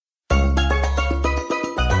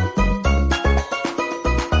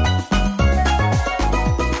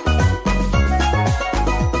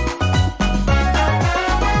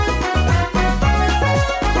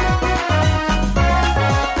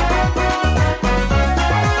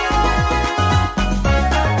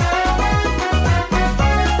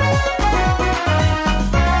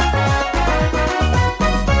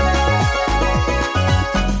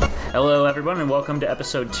everyone, and welcome to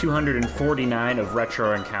episode 249 of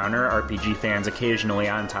Retro Encounter, RPG Fans Occasionally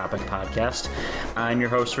On Topic podcast. I'm your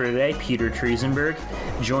host for today, Peter Triesenberg.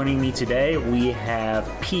 Joining me today, we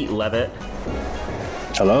have Pete Levitt.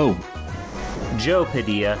 Hello. Joe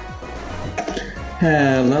Padilla.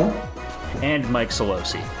 Hello. And Mike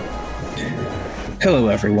Solosi. Hello,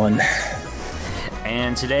 everyone.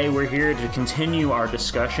 And today we're here to continue our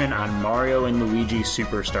discussion on Mario and Luigi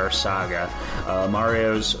Superstar Saga,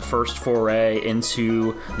 Mario's first foray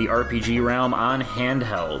into the RPG realm on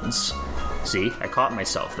handhelds. See, I caught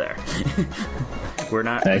myself there. We're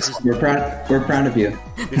not. Nice. We're proud of you.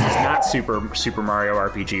 This is not Super Mario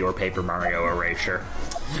RPG or Paper Mario Erasure.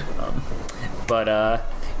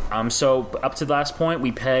 So up to the last point,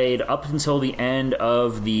 we played up until the end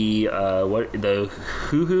of the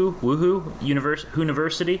Woohoo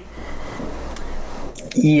University.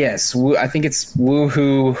 Yes, I think it's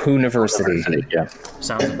Woohoo University. Yeah,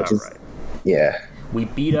 sounds about right. Yeah. We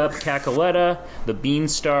beat up Cackletta, the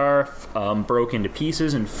Beanstar broke into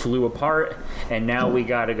pieces and flew apart, and now we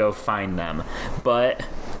gotta go find them. But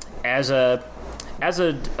to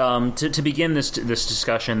begin this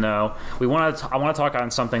discussion, though, I want to talk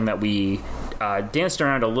on something that we danced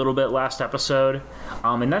around a little bit last episode,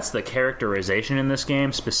 and that's the characterization in this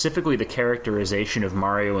game, specifically the characterization of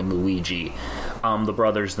Mario and Luigi, the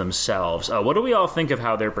brothers themselves. What do we all think of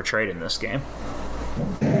how they're portrayed in this game?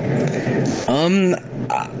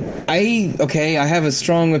 I have a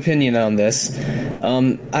strong opinion on this.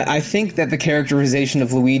 I think that the characterization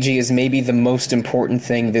of Luigi is maybe the most important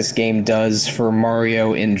thing this game does for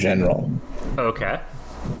Mario in general. Okay.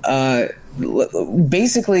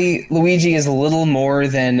 Basically, Luigi is a little more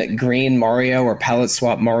than Green Mario or Palette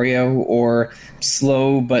Swap Mario or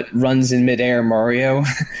slow but runs in midair Mario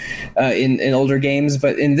in older games.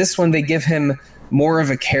 But in this one, they give him more of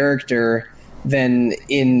a character than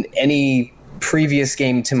in any previous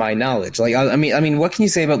game to my knowledge. Like, I mean, what can you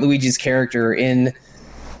say about Luigi's character in,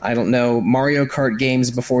 I don't know, Mario Kart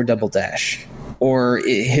games before Double Dash, or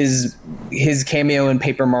his cameo in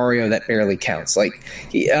Paper Mario that barely counts? Like,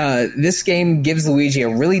 this game gives Luigi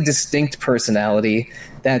a really distinct personality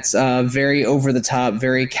that's very over the top,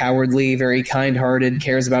 very cowardly, very kind-hearted,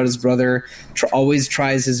 cares about his brother, always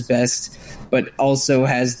tries his best, but also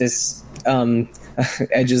has this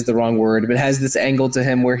edge is the wrong word, but has this angle to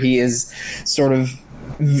him where he is sort of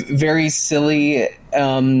very silly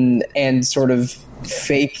and sort of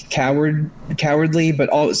fake cowardly, but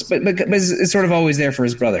is sort of always there for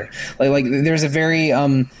his brother. Like there's a very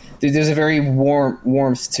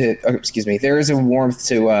warmth to. There is a warmth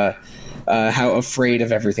to how afraid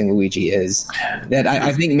of everything Luigi is, that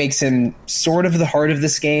I think makes him sort of the heart of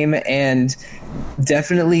this game, and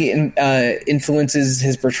definitely influences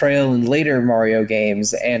his portrayal in later Mario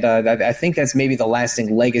games. And I think that's maybe the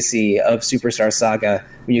lasting legacy of Superstar Saga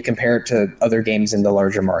when you compare it to other games in the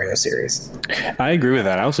larger Mario series. I agree with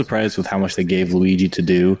that. I was surprised with how much they gave Luigi to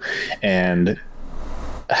do, and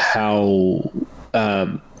how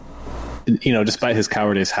despite his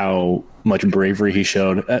cowardice, how much bravery he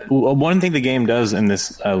showed. One thing the game does in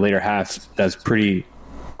this later half that's pretty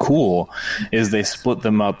cool is they split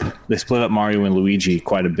them up. They split up Mario and Luigi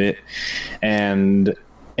quite a bit, and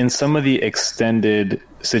in some of the extended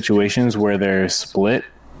situations where they're split,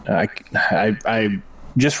 I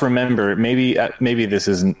just remember, maybe this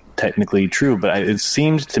isn't technically true, but it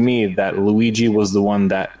seemed to me that Luigi was the one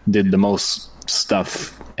that did the most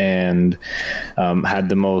stuff and had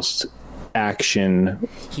the most action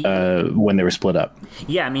when they were split up.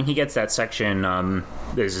 Yeah, I mean, he gets that section.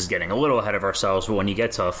 This is getting a little ahead of ourselves, but when you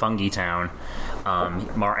get to Fungi Town,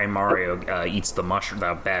 and Mario eats the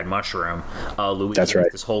bad mushroom, Luigi That's right.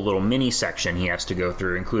 has this whole little mini section he has to go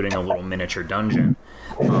through, including a little miniature dungeon.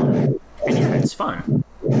 And yeah, it's fun.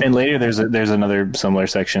 And later, there's another similar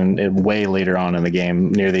section way later on in the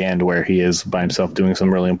game, near the end, where he is by himself doing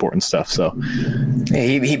some really important stuff. So,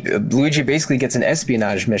 Luigi basically gets an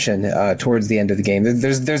espionage mission towards the end of the game.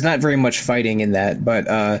 There's not very much fighting in that, but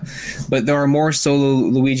there are more solo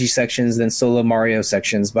Luigi sections than solo Mario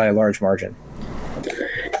sections by a large margin.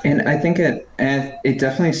 And I think it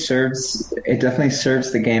definitely serves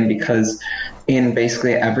the game, because in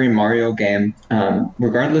basically every Mario game,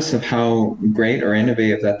 regardless of how great or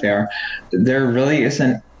innovative that they are, there really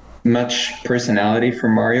isn't much personality for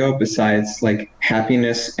Mario besides like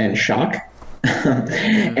happiness and shock.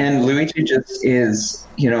 And Luigi just is,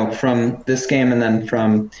 from this game, and then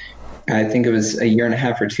from, I think it was a year and a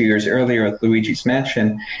half or 2 years earlier with Luigi's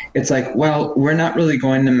Mansion, it's like, well, we're not really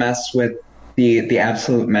going to mess with the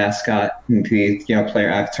absolute mascot, the player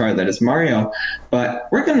avatar that is Mario, but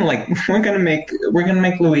we're gonna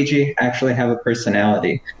make Luigi actually have a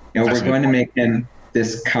personality. we're going to make him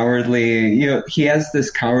this cowardly, he has this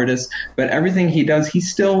cowardice, but everything he does, he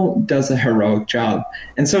still does a heroic job.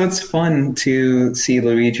 And so it's fun to see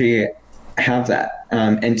Luigi have that,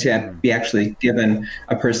 and to be actually given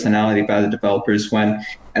a personality by the developers when,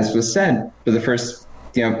 as was said, for the first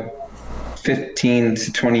 15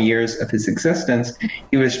 to 20 years of his existence,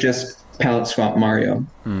 he was just palette swap Mario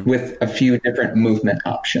with a few different movement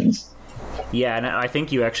options. Yeah, and I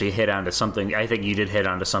think you actually hit onto something. I think you did hit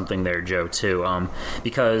onto something there, Joe, too.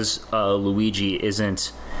 Because Luigi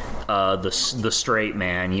isn't the straight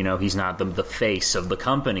man. He's not the face of the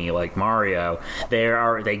company like Mario.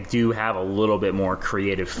 They do have a little bit more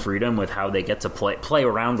creative freedom with how they get to play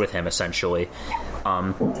around with him, essentially.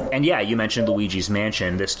 And yeah, you mentioned Luigi's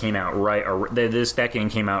Mansion. This came out that game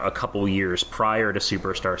came out a couple years prior to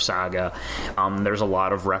Superstar Saga. There's a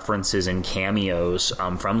lot of references and cameos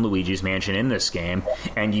from Luigi's Mansion in this game,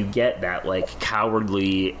 and you get that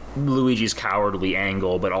Luigi's cowardly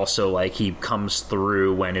angle, but also he comes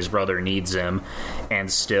through when his brother needs him,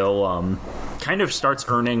 and still kind of starts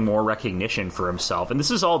earning more recognition for himself. And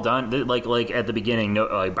this is all done like at the beginning.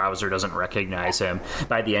 Bowser doesn't recognize him.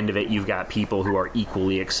 By the end of it, you've got people who are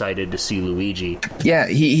equally excited to see Luigi. Yeah,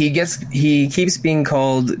 he keeps being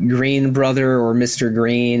called Green Brother or Mr.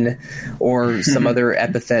 Green or some other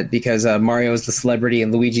epithet because Mario is the celebrity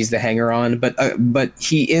and Luigi's the hanger-on. But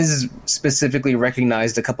he is specifically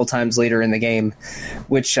recognized a couple times later in the game,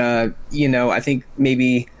 which I think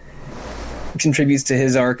maybe contributes to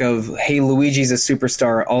his arc of, hey, Luigi's a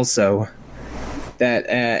superstar also. That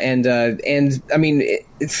and I mean,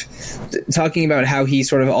 talking about how he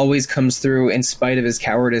sort of always comes through in spite of his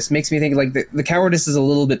cowardice makes me think the cowardice is a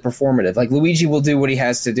little bit performative. Luigi will do what he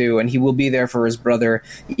has to do, and he will be there for his brother,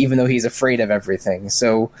 even though he's afraid of everything.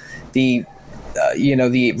 So the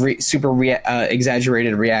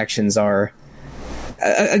exaggerated reactions are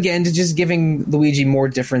again just giving Luigi more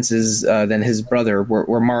differences than his brother,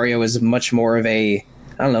 where Mario is much more of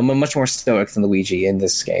much more stoic than Luigi in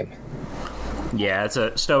this game. Yeah,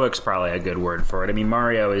 stoic's probably a good word for it. I mean,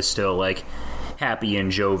 Mario is still happy and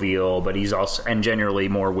jovial, but he's also and generally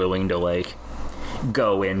more willing to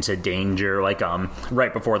go into danger.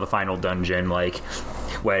 Right before the final dungeon,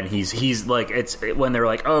 when he's it's when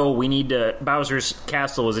they're oh, we need to, Bowser's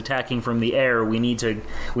castle is attacking from the air. We need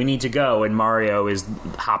to go, and Mario is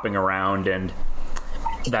hopping around, and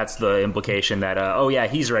that's the implication that oh yeah,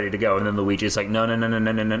 he's ready to go, and then Luigi's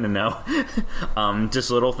no.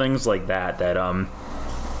 Just little things like that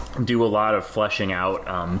do a lot of fleshing out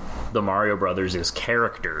the Mario Brothers as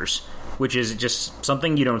characters, which is just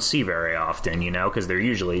something you don't see very often, because they're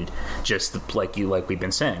usually just like we've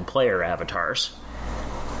been saying, player avatars.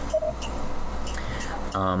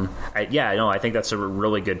 I think that's a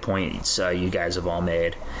really good point you guys have all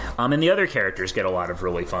made. And the other characters get a lot of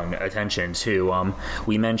really fun attention, too.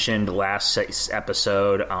 We mentioned last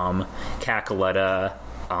episode Cackletta,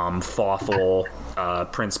 Fawful,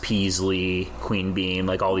 Prince Peasley, Queen Bean,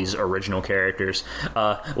 all these original characters.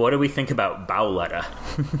 What do we think about Bowletta?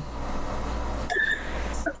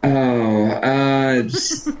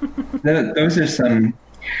 Those are some...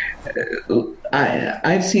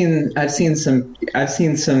 I've seen some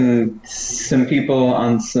people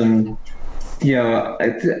on some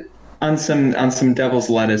on some devil's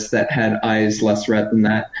lettuce that had eyes less red than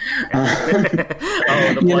that.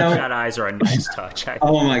 The bloodshot eyes are a nice touch.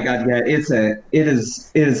 Oh my god, yeah, it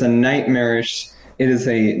is a nightmarish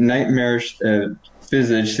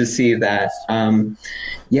visage to see that.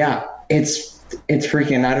 It's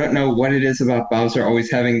freaking. I don't know what it is about Bowser always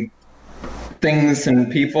having things and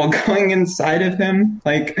people going inside of him.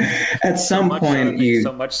 At some point,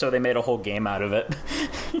 so much so they made a whole game out of it.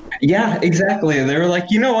 Yeah, exactly. They were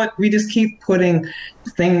like, you know what? We just keep putting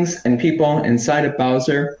things and people inside of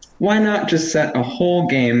Bowser. Why not just set a whole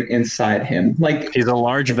game inside him? He's a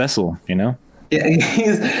large vessel, Yeah,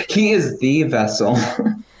 he is the vessel.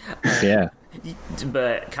 Yeah.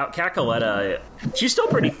 But Cackletta,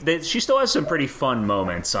 she still has some pretty fun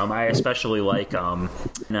moments. I especially like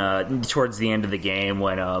towards the end of the game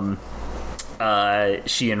when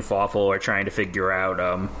she and Fawful are trying to figure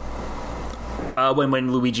out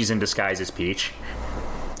when Luigi's in disguise as Peach.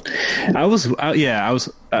 I was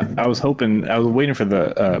hoping, I was waiting for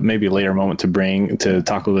the maybe later moment to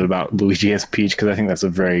talk a little bit about Luigi as Peach, because I think that's a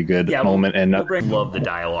very good moment. And love the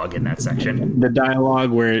dialogue in that section. The dialogue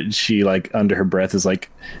where she under her breath is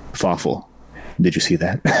Fawful, did you see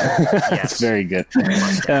that? Yes. It's very good.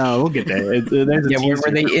 We'll get there.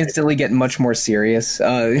 Where they instantly get much more serious.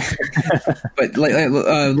 But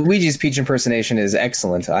Luigi's Peach impersonation is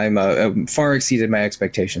excellent. I'm far exceeded my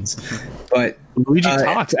expectations. But Luigi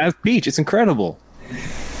talks as Peach. It's incredible.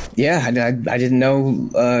 Yeah, I didn't know.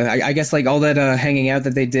 I guess like all that hanging out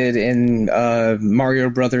that they did in Mario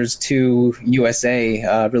Brothers 2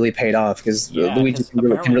 USA really paid off because Luigi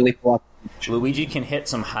can really pull off. Luigi can hit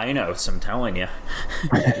some high notes. I'm telling you.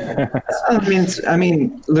 I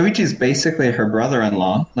mean, Luigi's basically her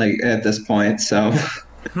brother-in-law, like at this point. So,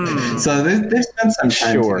 so they spent some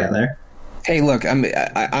time together. Hey, look,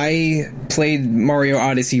 I played Mario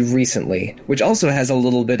Odyssey recently, which also has a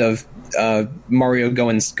little bit of Mario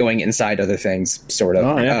going inside other things, sort of.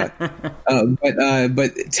 Oh, yeah.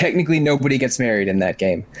 But technically, nobody gets married in that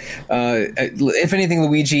game. If anything,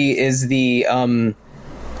 Luigi is the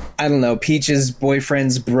I don't know, Peach's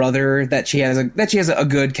boyfriend's brother that she has a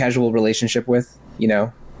good casual relationship with. You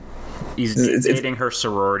know, he's dating her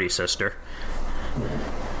sorority sister.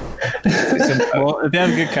 Well, if they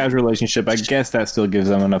have a good casual relationship, I guess that still gives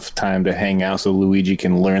them enough time to hang out so Luigi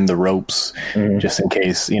can learn the ropes, just in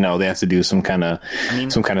case they have to do some kind of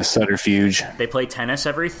subterfuge. They play tennis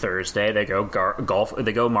every Thursday. They go golf.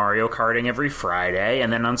 They go Mario Karting every Friday,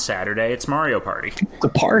 and then on Saturday it's Mario Party. The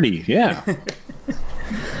party, yeah.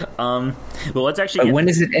 Well, let's actually. But when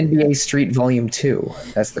is it NBA Street Volume 2?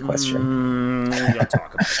 That's the question. We gotta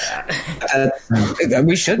talk about that.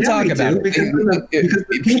 We should talk about it because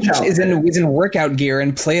Peach is in workout gear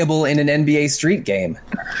and playable in an NBA Street game.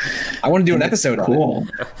 I want to do an episode on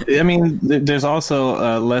it. I mean, there's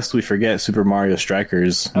also lest we forget Super Mario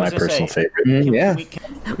Strikers, my personal favorite.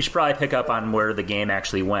 We should probably pick up on where the game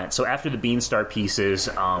actually went. So after the Beanstar pieces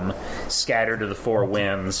scattered to the four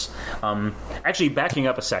winds, actually backing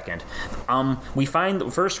up a second, we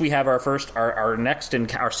have our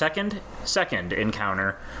second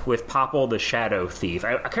encounter with Popple the Shadow Thief.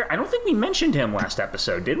 I don't think we mentioned him last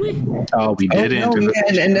episode, did we? Oh, we didn't.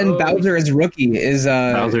 And then Bowser as Rookie is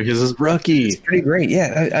Bowser is Rookie. It's pretty great.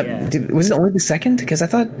 Was it only the second? Because I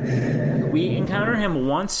thought we encountered him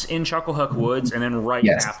once in Chucklehuck Woods, and then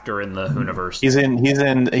after in the Hooniverse. He's in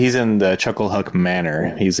the Chucklehuck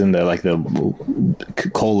Manor. He's in the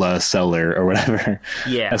cola cellar or whatever.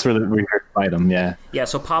 Yeah, that's where we fight him. Yeah. Yeah.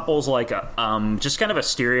 So Popple's like just kind of a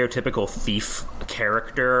stereotypical thief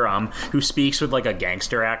character who speaks with like a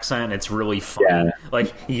gangster accent. It's really funny. Yeah.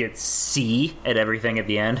 Like you get C at everything at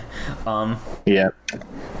the end. Yeah.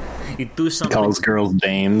 You do something. Calls girls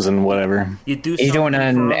dames and whatever. You're doing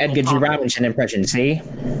an Edgar G. Robinson impression, see?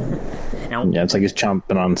 Now, it's like he's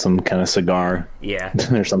chomping on some kind of cigar. Yeah.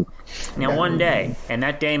 Or something. Now, one day, and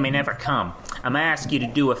that day may never come, I'm going to ask you to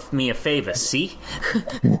do me a favor, see?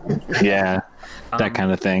 Yeah. That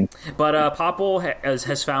kind of thing. But Popple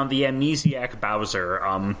has found the amnesiac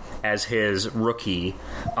Bowser as his rookie.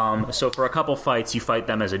 So for a couple fights, you fight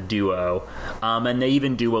them as a duo. And they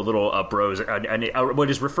even do a little bros, what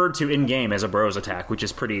is referred to in-game as a bros attack, which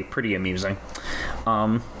is pretty amusing.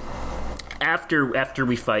 After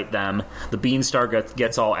we fight them, the Beanstar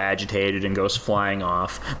gets all agitated and goes flying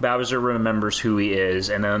off. Bowser remembers who he is,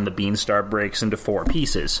 and then the Beanstar breaks into four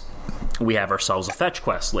pieces. We have ourselves a fetch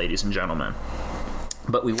quest, ladies and gentlemen.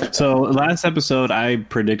 So last episode, I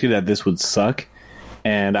predicted that this would suck,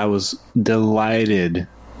 and I was delighted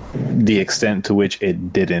the extent to which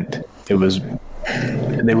it didn't. It was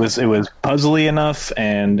puzzly enough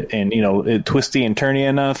and twisty and turny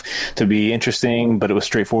enough to be interesting, but it was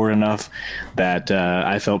straightforward enough that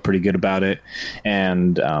I felt pretty good about it.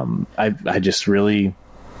 And I just really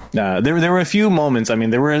there were a few moments. I mean,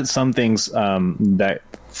 there were some things that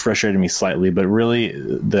frustrated me slightly, but really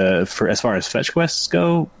as far as fetch quests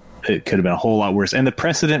go, it could have been a whole lot worse. And the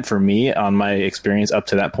precedent for me on my experience up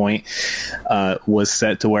to that point was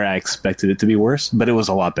set to where I expected it to be worse, but it was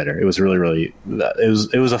a lot better. It was really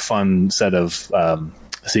it was a fun set of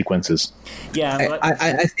sequences. Yeah,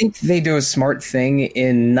 I think they do a smart thing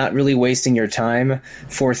in not really wasting your time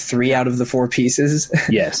for 3 out of the 4 pieces.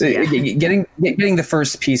 Yes, getting the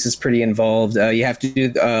first piece is pretty involved. You have to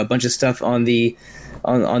do a bunch of stuff on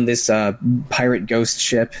this pirate ghost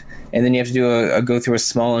ship, and then you have to do go through a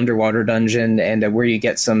small underwater dungeon, and where you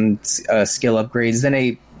get some skill upgrades. Then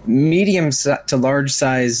a medium to large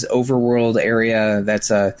size overworld area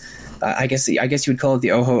that's I guess you would call it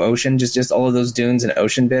the Oho Ocean, just all of those dunes and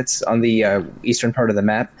ocean bits on the eastern part of the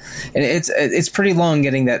map, and it's pretty long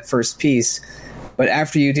getting that first piece. But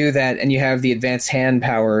after you do that, and you have the advanced hand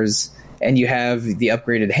powers, and you have the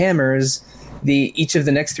upgraded hammers, each of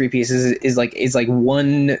the next 3 pieces is like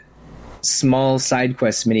one small side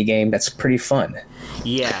quest mini game that's pretty fun.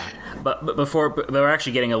 Yeah. But we're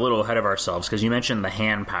actually getting a little ahead of ourselves, because you mentioned the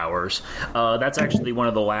hand powers. That's actually one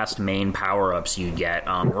of the last main power-ups you get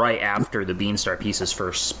right after the Beanstar pieces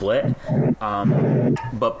first split,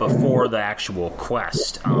 but before the actual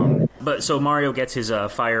quest. but so Mario gets his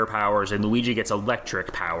fire powers, and Luigi gets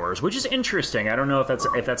electric powers, which is interesting. I don't know if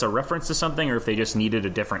that's a reference to something, or if they just needed a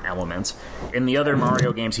different element. In the other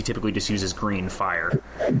Mario games, he typically just uses green fire.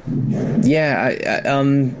 Yeah,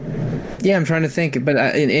 I'm trying to think, but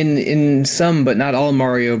in some, but not all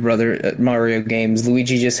Mario games,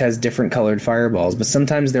 Luigi just has different colored fireballs, but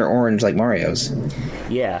sometimes they're orange like Mario's.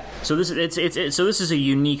 Yeah, so this is a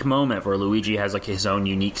unique moment where Luigi has like his own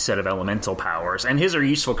unique set of elemental powers, and his are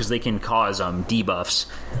useful because they can cause debuffs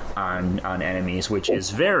on enemies, which is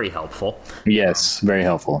very helpful. Yes, very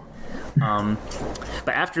helpful.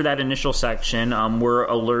 But after that initial section, we're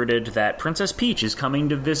alerted that Princess Peach is coming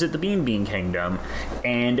to visit the Bean Bean Kingdom,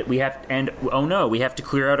 and we have to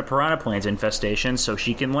clear out a Piranha Plants infestation so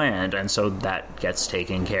she can land, and so that gets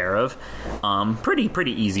taken care of.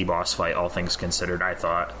 Pretty easy boss fight, all things considered, I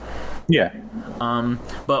thought. Yeah.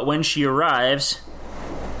 But when she arrives,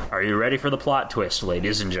 are you ready for the plot twist,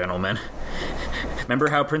 ladies and gentlemen? Remember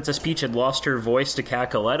how Princess Peach had lost her voice to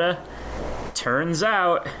Cackletta? Turns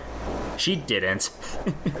out she didn't.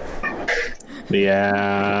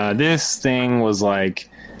 Yeah, this thing was like,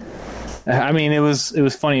 I mean, it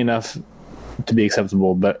was funny enough to be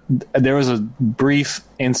acceptable, but there was a brief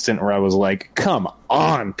instant where I was like, come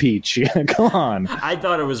on, Peach, come on. I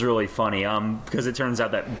thought it was really funny, because it turns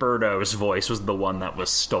out that Birdo's voice was the one that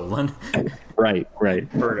was stolen. Right.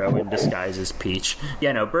 Birdo in disguise as Peach.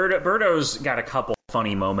 Yeah, no, Birdo's got a couple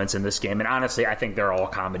funny moments in this game, and honestly, I think they're all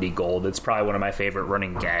comedy gold. It's probably one of my favorite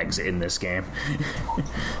running gags in this game.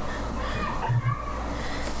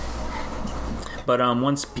 But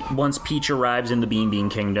once Peach arrives in the Bean Bean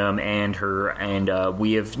Kingdom, and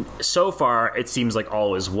we have, so far it seems like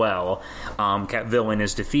all is well. Villain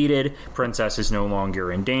is defeated. Princess is no longer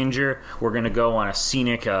in danger. We're gonna go on a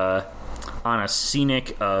scenic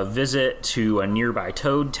visit to a nearby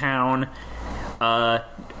Toad Town.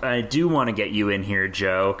 I do want to get you in here,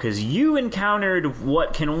 Joe, because you encountered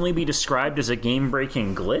what can only be described as a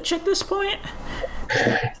game-breaking glitch at this point.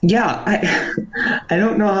 Yeah, I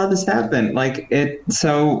don't know how this happened.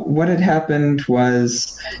 So what had happened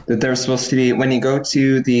was that there was supposed to be, when you go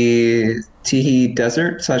to the Tihi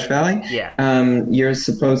Desert / Valley, yeah. There's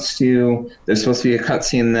supposed to be a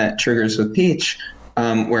cutscene that triggers with Peach,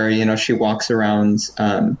 where she walks around,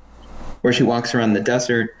 the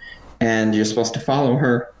desert, and you're supposed to follow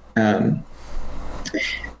her.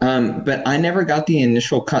 But I never got the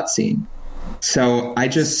initial cutscene, so I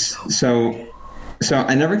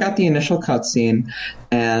never got the initial cutscene,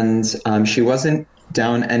 and she wasn't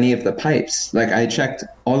down any of the pipes. Like, I checked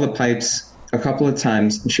all the pipes a couple of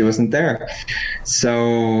times, and she wasn't there.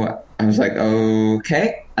 So I was like,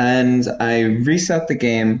 okay, and I reset the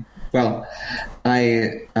game. Well,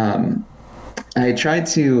 I tried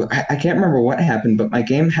to. I can't remember what happened, but my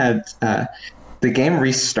game had the game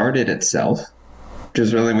restarted itself, which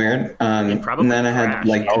was really weird. And then I had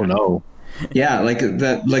oh no. Yeah,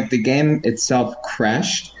 the game itself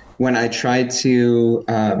crashed when I tried to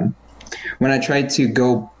go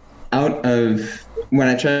out of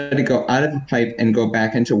the pipe and go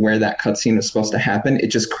back into where that cutscene was supposed to happen. It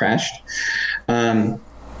just crashed.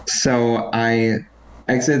 So I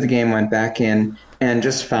exited the game, went back in, and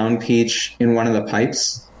just found Peach in one of the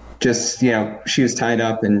pipes. Just, she was tied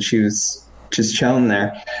up and she was just chilling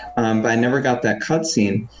there. But I never got that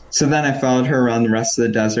cutscene. So then I followed her around the rest of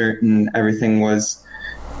the desert, and everything was,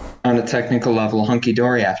 on a technical level,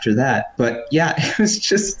 hunky-dory after that. But yeah, it was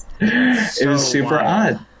just, it was super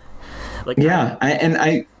odd. Yeah,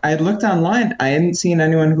 I had looked online. I hadn't seen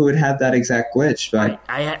anyone who had had that exact glitch, but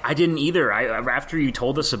I didn't either. After you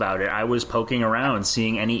told us about it, I was poking around,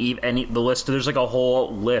 seeing the list. There's like a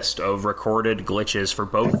whole list of recorded glitches for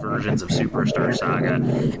both versions of Superstar Saga,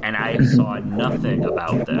 and I saw nothing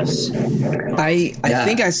about this. I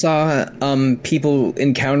think I saw people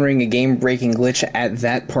encountering a game-breaking glitch at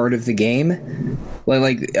that part of the game.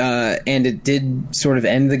 And it did sort of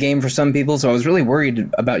end the game for some people, so I was really worried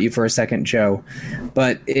about you for a second, Joe.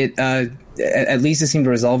 But it at least it seemed to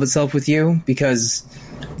resolve itself with you, because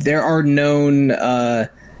there are known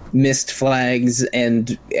missed flags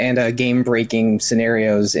and game-breaking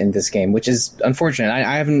scenarios in this game, which is unfortunate.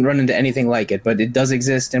 I haven't run into anything like it, but it does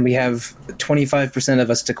exist, and we have 25% of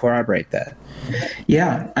us to corroborate that.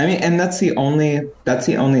 Yeah, I mean, and that's the only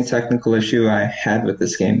technical issue I had with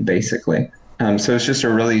this game, basically. So it's just a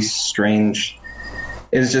really strange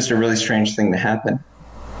thing to happen.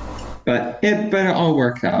 But it all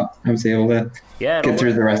worked out. I was able to get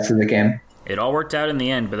through the rest of the game. It all worked out in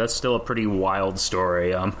the end, but that's still a pretty wild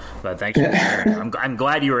story. But thank you. I'm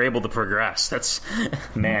glad you were able to progress. That's,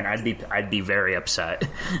 man, I'd be very upset.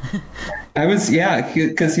 I was,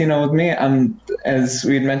 because with me, as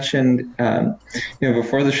we had mentioned,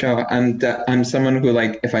 before the show, I'm someone who,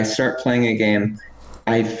 like, if I start playing a game,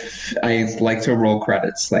 I like to roll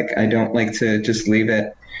credits. Like, I don't like to just leave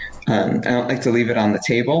it. I don't like to leave it on the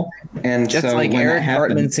table. And Just so like when Eric that happens,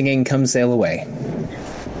 Cartman singing "Come Sail Away."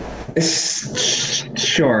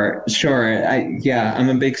 Sure. I'm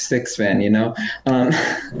a big Styx fan, but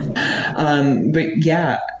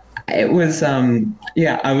yeah, it was,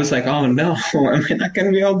 I was like, oh no, am I not going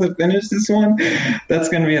to be able to finish this one? That's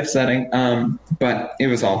going to be upsetting. But it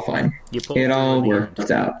was all fine. It all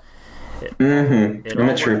worked out. I'm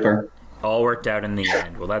a trooper. All worked out in the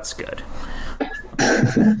end. Well, that's good.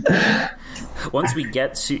 Once we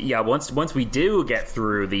get to once we do get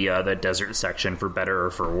through the desert section, for better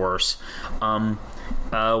or for worse,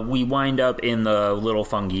 we wind up in the little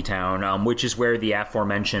fungi town, which is where the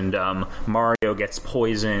aforementioned Mario gets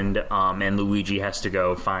poisoned, and Luigi has to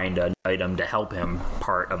go find an item to help him.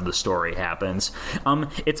 Part of the story happens.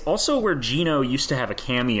 It's also where Geno used to have a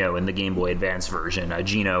cameo in the Game Boy Advance version.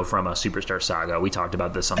 Geno from Superstar Saga. We talked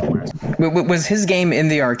about this on the last. Was his game in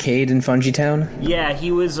the arcade in Fungi Town? Yeah,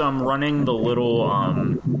 he was running the little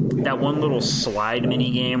that one little slide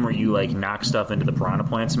mini game where you like knock stuff into the Piranha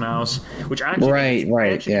Plant's mouse, which actually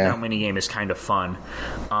that mini game is kind of fun.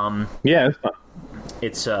 Yeah, it's fun.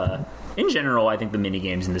 It's in general, I think the mini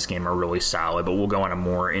games in this game are really solid, but we'll go on a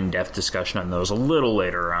more in-depth discussion on those a little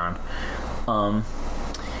later on.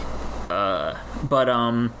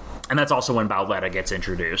 And that's also when Bowletta gets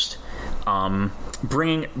introduced,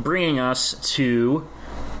 bringing us to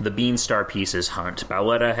the Beanstar Pieces hunt.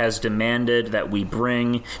 Bowletta has demanded that we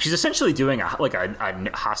bring. She's essentially doing a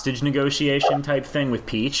hostage negotiation type thing with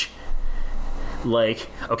Peach. Like,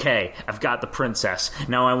 okay, I've got the princess.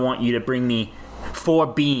 Now I want you to bring me 4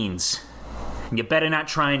 beans. And you better not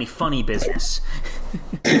try any funny business.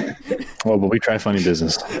 Well, but we try funny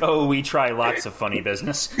business. Oh, we try lots of funny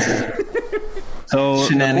business. So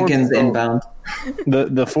shenanigans inbound.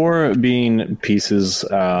 The 4 bean pieces,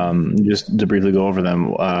 just to briefly go over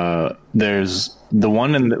them, there's the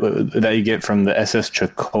one that you get from the SS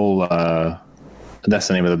Chocola. That's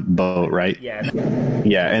the name of the boat, right? Yeah.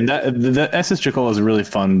 Yeah, and the SS Chocola is a really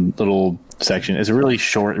fun little section. It's really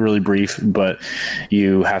short, really brief, but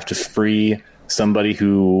you have to free somebody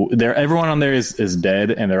everyone on there is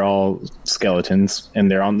dead, and they're all skeletons,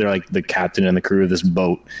 and they're like the captain and the crew of this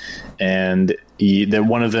boat, and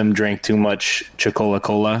one of them drank too much Chocola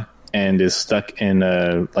Cola and is stuck in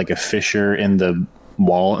a fissure in the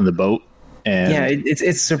wall in the boat. And yeah,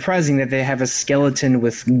 it's surprising that they have a skeleton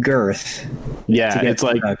with girth. Yeah, it's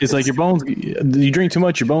like your bones. You drink too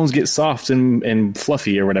much, your bones get soft and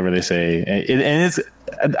fluffy, or whatever they say. And it's,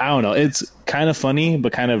 I don't know, it's kind of funny,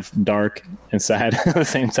 but kind of dark and sad at the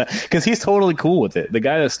same time. Because he's totally cool with it. The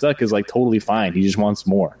guy that's stuck is like totally fine. He just wants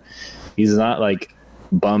more. He's not like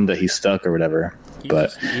bummed that he's stuck or whatever.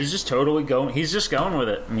 He's just totally going. He's just going with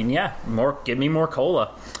it. I mean, yeah, give me more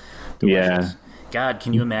cola. Delicious. Yeah. God,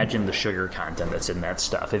 can you imagine the sugar content that's in that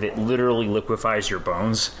stuff? If it literally liquefies your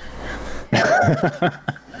bones.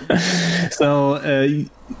 So,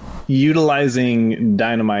 utilizing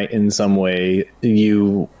dynamite in some way,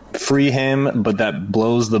 you free him, but that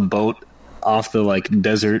blows the boat off the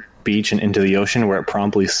desert beach and into the ocean, where it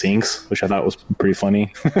promptly sinks, which I thought was pretty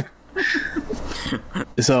funny.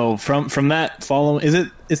 So from that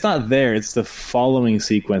it's not there, it's the following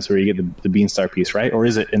sequence where you get the Beanstar piece, right? Or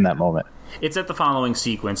is it in that moment? It's at the following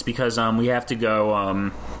sequence, because we have to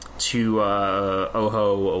go to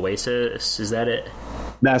Oho Oasis. Is that it?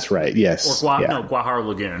 That's right, yes. Or Guahar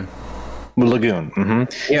Lagoon. Lagoon.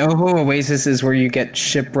 Mm-hmm. Yeah, Oho Oasis is where you get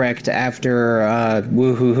shipwrecked after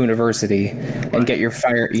Woohoo University and get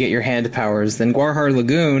your hand powers. Then Guahar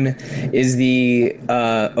Lagoon is the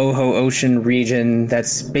Oho Ocean region.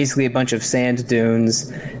 That's basically a bunch of sand dunes,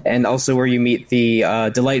 and also where you meet the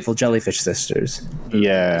delightful jellyfish sisters.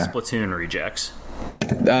 Yeah, Splatoon rejects.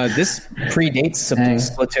 This predates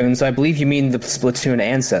Splatoon, so I believe you mean the Splatoon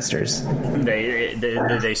ancestors.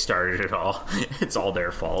 They started it all. It's all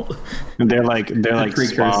their fault. They're like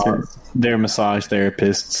spa, they're massage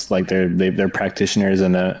therapists. Like they're practitioners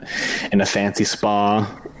in a fancy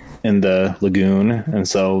spa in the lagoon, and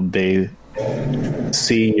so they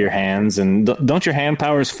see your hands, and don't your hand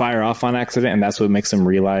powers fire off on accident, and that's what makes them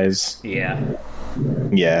realize. Yeah.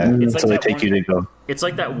 So they take you to go. It's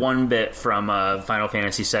like that one bit from Final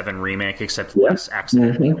Fantasy VII Remake, except less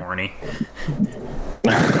accidentally horny.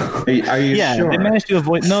 Are you sure? They managed to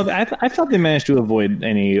avoid. No, I thought they managed to avoid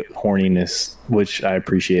any horniness, which I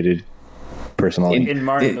appreciated personally. In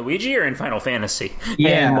Mario and Luigi, or in Final Fantasy?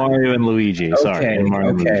 Yeah, in Mario and Luigi. Sorry, in Mario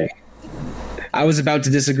and Luigi. I was about to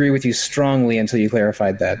disagree with you strongly until you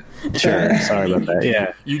clarified that. Sure. Sorry about that.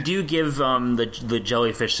 Yeah. You do give the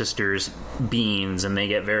Jellyfish Sisters beans, and they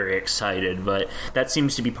get very excited, but that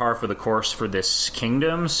seems to be par for the course for this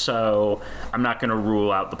kingdom, so I'm not going to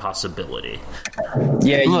rule out the possibility.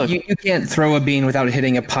 Yeah, you can't throw a bean without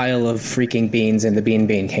hitting a pile of freaking beans in the Bean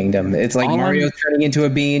Kingdom. It's like Mario turning into a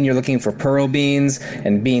bean. You're looking for pearl beans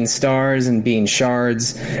and bean stars and bean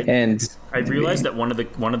shards, and I realized that one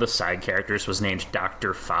of the side characters was named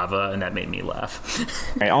Dr. Fava, and that made me laugh.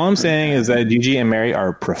 Right, all I'm saying is that Gigi and Mary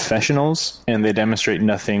are professionals, and they demonstrate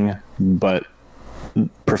nothing but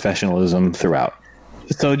professionalism throughout.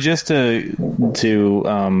 So just to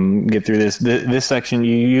get through this section,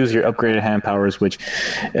 you use your upgraded hand powers, which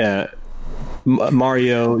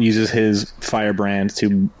Mario uses his firebrand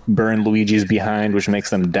to burn Luigi's behind, which makes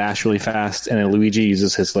them dash really fast, and then Luigi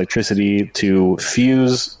uses his electricity to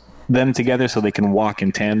fuse them together so they can walk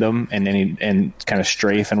in tandem and kind of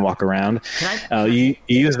strafe and walk around. You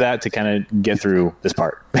use that to kind of get through this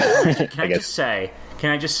part. Can I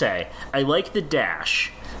just say, I like the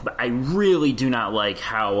dash, but I really do not like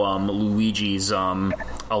how Luigi's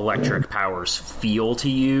electric powers feel to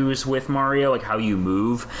use with Mario, like how you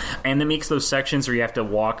move. And it makes those sections where you have to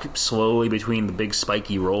walk slowly between the big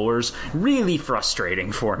spiky rollers really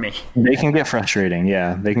frustrating for me. They can get frustrating,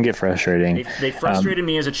 yeah. They can get frustrating. They frustrated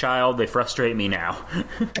me as a child. They frustrate me now.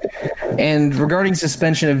 And regarding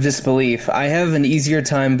suspension of disbelief, I have an easier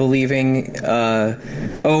time believing,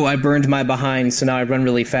 I burned my behind, so now I run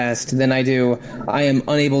really fast, than I do, I am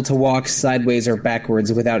unable to walk sideways or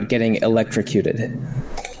backwards without getting electrocuted.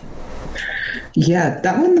 Yeah,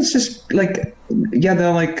 that one is just that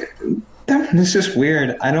one is just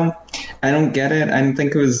weird. I don't get it. I don't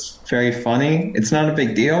think it was very funny. It's not a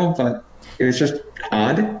big deal, but it was just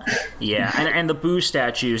odd. Yeah, and the Boo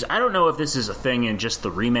statues, I don't know if this is a thing in just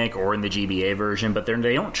the remake or in the GBA version, but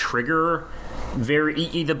they don't trigger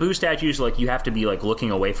the Boo statues, like, you have to be like looking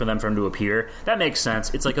away for them to appear. That makes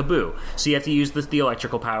sense. It's like a Boo, so you have to use the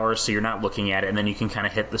electrical power, so you're not looking at it, and then you can kind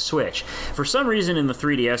of hit the switch. For some reason in the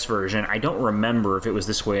 3DS version, I don't remember if it was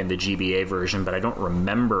this way in the GBA version, but I don't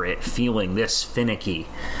remember it feeling this finicky.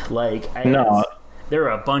 There were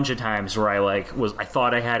a bunch of times where I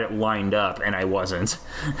thought I had it lined up and I wasn't.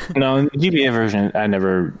 No, in the GBA version, I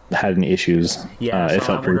never had any issues. Yeah, so it felt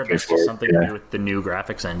I wonder if pretty it's just something to do with the new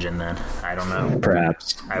graphics engine then. I don't know.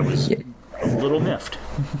 Perhaps. I was a little miffed.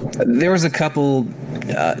 There was a couple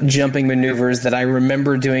jumping maneuvers that I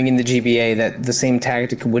remember doing in the GBA that the same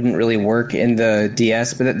tactic wouldn't really work in the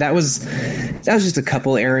DS, but that was just a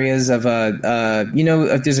couple areas of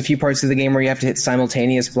there's a few parts of the game where you have to hit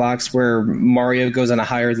simultaneous blocks where Mario goes on a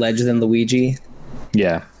higher ledge than Luigi.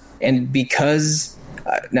 Yeah. And because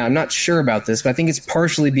now I'm not sure about this, but I think it's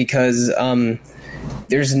partially because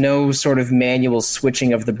there's no sort of manual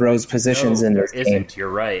switching of the bros positions in this game. You're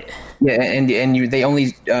right. Yeah, and they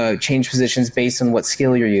only change positions based on what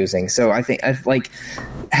skill you're using. So I think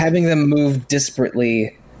having them move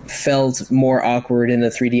disparately felt more awkward in the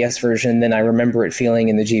 3DS version than I remember it feeling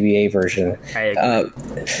in the GBA version. I agree.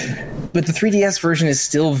 But the 3DS version is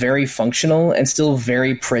still very functional and still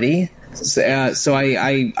very pretty. So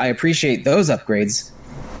I appreciate those upgrades.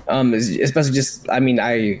 Especially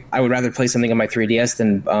I would rather play something on my 3DS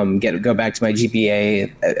than go back to my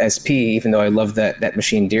GBA SP, even though I love that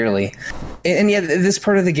machine dearly. And yeah, this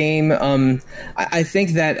part of the game, I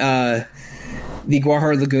think that the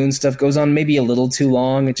Guajar Lagoon stuff goes on maybe a little too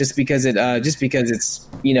long, just because it's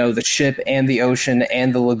the ship and the ocean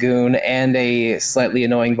and the lagoon and a slightly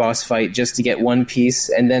annoying boss fight just to get one piece,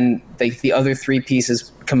 and then the other three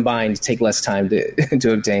pieces combined take less time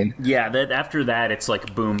to obtain. Yeah, after that it's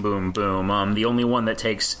like boom, boom, boom. The only one that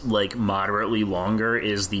takes like moderately longer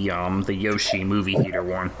is the Yoshi movie theater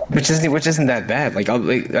one, which isn't that bad. I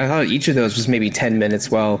thought each of those was maybe 10 minutes,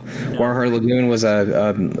 while Guajar Lagoon was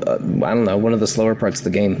one of the slower parts of the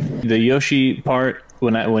game. The Yoshi part,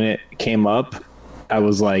 when it came up, I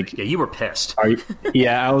was like, yeah, you were pissed.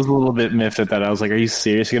 Yeah, I was a little bit miffed at that. I was like, are you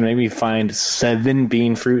serious? You're going to make me find 7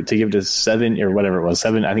 bean fruit to give to 7 or whatever it was.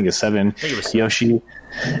 7, I think it's 7 Yoshi.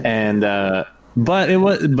 And, but it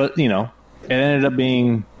ended up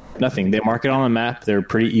being nothing. They mark it on the map. They're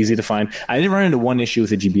pretty easy to find. I did run into one issue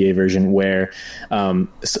with the GBA version where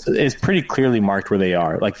it's pretty clearly marked where they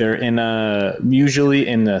are. Like they're usually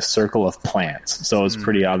in a circle of plants. So it's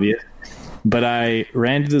pretty obvious. But I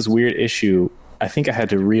ran into this weird issue. I think I had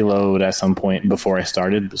to reload at some point before I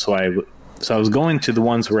started. So I was going to the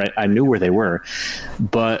ones where I knew where they were,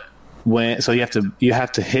 but so you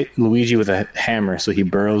have to hit Luigi with a hammer so he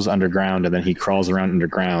burrows underground, and then he crawls around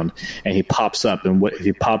underground and he pops up, and if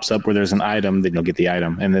he pops up where there's an item, then you'll get the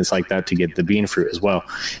item, and it's like that to get the bean fruit as well.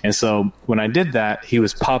 And so when I did that, he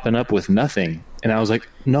was popping up with nothing, and I was like,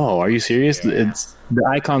 no, are you serious? Yeah. It's the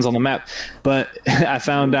icons on the map. But I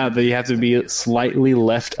found out that you have to be slightly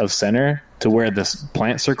left of center to where this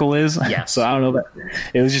plant circle is. Yes. So I don't know, but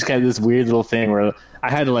it was just kind of this weird little thing where I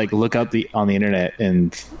had to like look up on the internet,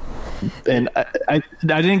 and I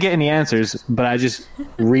didn't get any answers, but I just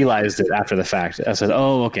realized it after the fact. I said,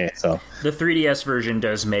 oh, okay. So the 3DS version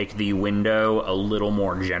does make the window a little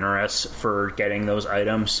more generous for getting those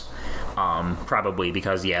items. Probably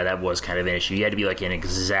because, that was kind of an issue. You had to be like in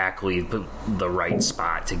exactly the right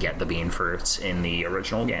spot to get the bean fruits in the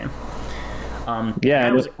original game.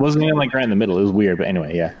 It wasn't even like right in the middle. It was weird, but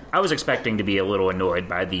anyway, yeah. I was expecting to be a little annoyed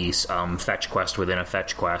by these fetch quest within a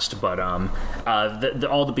fetch quest, but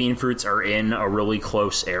all the bean fruits are in a really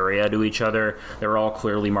close area to each other. They're all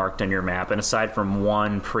clearly marked on your map, and aside from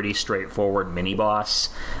one pretty straightforward mini boss,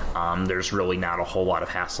 there's really not a whole lot of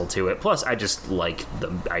hassle to it. Plus, I just like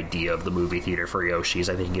the idea of the movie theater for Yoshi's.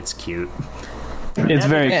 I think it's cute. It's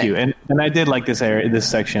very cute, and I did like this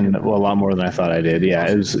section a lot more than I thought I did. Yeah,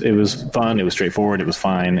 it was fun. It was straightforward. It was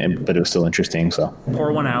fine, but it was still interesting. So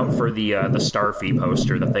pour one out for the Starfy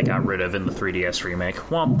poster that they got rid of in the 3DS remake.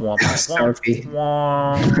 Womp womp Starfy.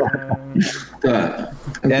 womp.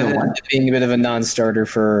 Being a bit of a non-starter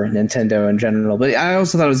for Nintendo in general, but I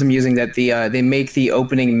also thought it was amusing that they make the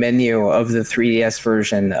opening menu of the 3DS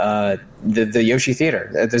version the Yoshi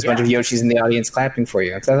Theater. There's a bunch of Yoshis in the audience clapping for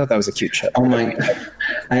you. I thought that was a cute show. Oh my!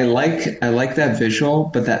 I like that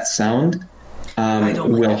visual, but that sound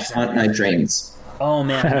will haunt my dreams. Oh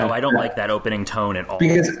man, no, I don't like that opening tone at all.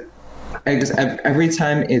 Because every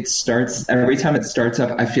time it starts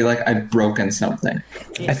up, I feel like I've broken something.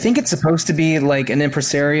 I think it's supposed to be like an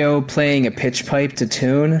impresario playing a pitch pipe to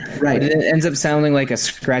tune, right? But it ends up sounding like a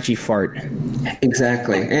scratchy fart.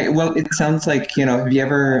 Exactly. It sounds like, have you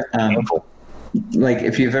ever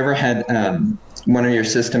if you've ever had one of your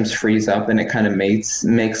systems freeze up and it kind of makes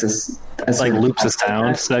a like loops a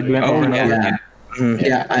sound segment. Oh yeah. Mm-hmm.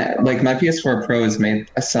 Yeah, like my PS4 Pro has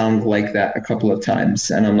made a sound like that a couple of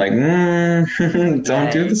times, and I'm like,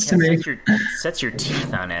 don't do this to me. Sets your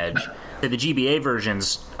teeth on edge. The GBA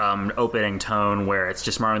version's opening tone, where it's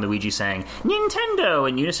just Mario and Luigi saying "Nintendo"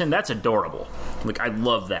 in unison, that's adorable. Like, I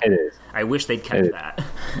love that. It is. I wish they'd kept that.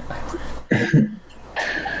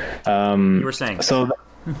 You were saying. So,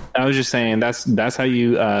 I was just saying that's how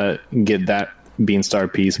you get that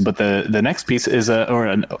Beanstar piece, but the next piece is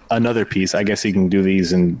another piece. I guess you can do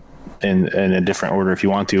these in a different order if you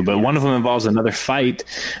want to, but one of them involves another fight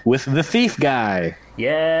with the thief guy.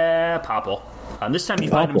 Yeah, Popple. This time you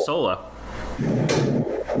find him solo.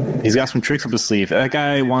 He's got some tricks up his sleeve. That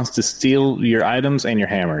guy wants to steal your items and your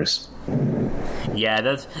hammers. Yeah,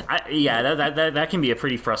 that can be a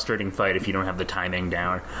pretty frustrating fight if you don't have the timing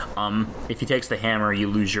down. If he takes the hammer, you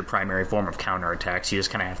lose your primary form of counterattacks. You just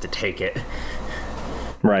kind of have to take it.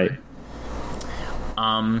 Right.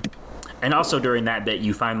 And also during that bit,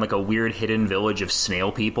 you find like a weird hidden village of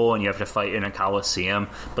snail people, and you have to fight in a coliseum.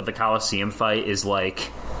 But the coliseum fight is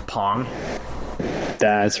like Pong.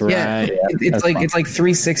 That's right. Yeah, it's like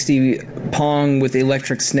 360 Pong with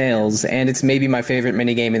electric snails, and it's maybe my favorite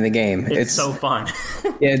mini game in the game. It's so fun.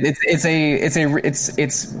 Yeah,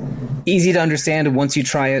 it's easy to understand once you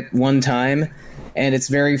try it one time, and it's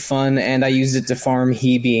very fun. And I used it to farm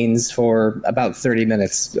he beans for about 30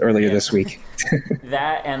 minutes earlier this week.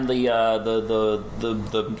 That and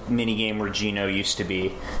the mini game where Gino used to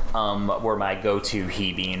be were my go-to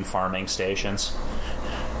he bean farming stations.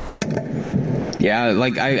 Yeah,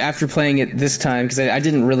 like after playing it this time, because I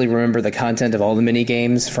didn't really remember the content of all the mini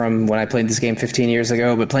games from when I played this game 15 years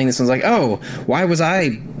ago, but playing this one was like, oh, why was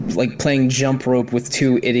I like playing jump rope with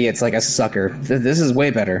two idiots like a sucker? This is way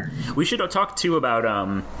better. We should talk too about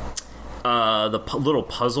the little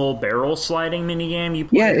puzzle barrel sliding mini game you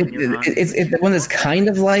play. Yeah, it's the one that's kind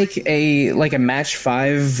of like a Match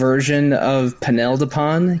 5 version of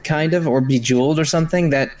Paneldepon, kind of, or Bejeweled or something,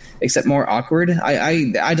 that except more awkward.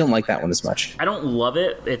 I don't like that one as much. I don't love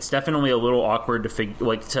it. It's definitely a little awkward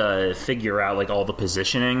to figure out like all the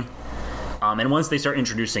positioning. And once they start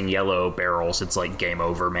introducing yellow barrels, it's like game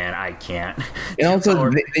over, man. I can't. And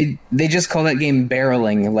also, they just call that game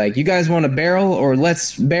barreling. Like, you guys want to barrel, or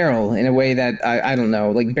let's barrel, in a way that, I don't know,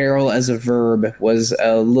 like barrel as a verb was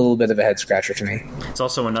a little bit of a head scratcher to me. It's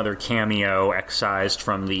also another cameo excised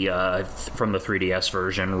from the 3DS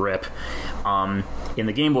version, RIP. In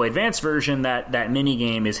the Game Boy Advance version, that mini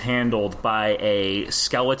game is handled by a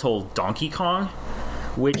skeletal Donkey Kong.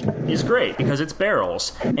 which is great because it's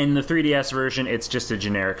barrels. In the 3DS version, it's just a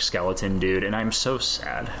generic skeleton dude, and I'm so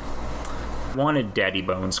sad. Wanted Daddy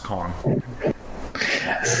Bones Kong.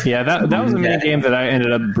 Yeah, that was a mini game that I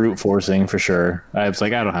ended up brute forcing for sure. I was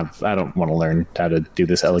like, I don't want to learn how to do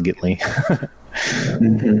this elegantly.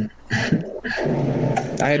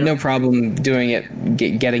 I had no problem doing it,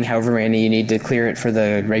 getting however many you need to clear it for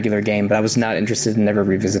the regular game, but I was not interested in ever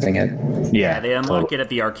revisiting it. Yeah, they unlock it at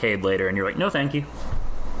the arcade later, and you're like, no, thank you.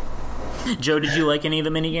 Joe, did you like any of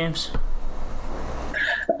the mini games?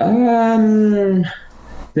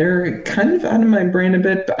 They're kind of out of my brain a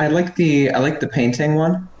bit, but I like the painting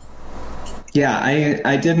one. Yeah,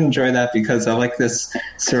 I did enjoy that because I like this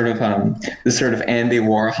sort of Andy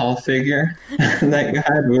Warhol figure that you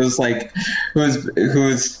had, who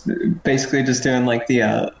was basically just doing like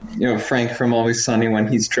the Frank from Always Sunny when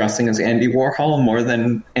he's dressing as Andy Warhol more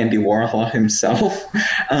than Andy Warhol himself,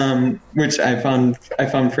 which I found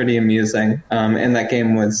pretty amusing. And that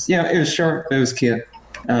game was it was short, it was cute,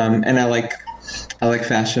 and I like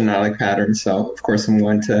fashion, I like patterns, so of course I'm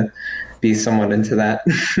going to be somewhat into that.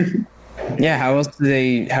 Yeah, how else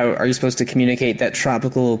how are you supposed to communicate that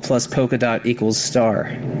tropical plus polka dot equals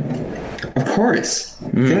star? Of course.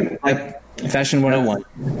 Fashion 101.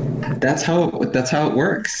 That's how it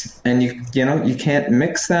works. And you can't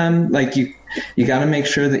mix them. Like you got to make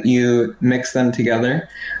sure that you mix them together,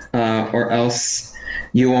 or else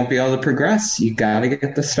you won't be able to progress. You got to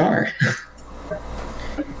get the star.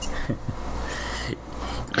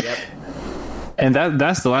 Yep. And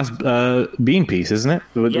that's the last bean piece, isn't it?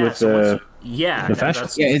 The fashion.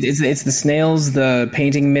 Yeah, it's the snails, the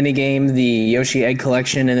painting minigame, the Yoshi egg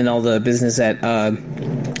collection, and then all the business at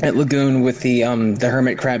Lagoon with the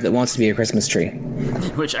hermit crab that wants to be a Christmas tree.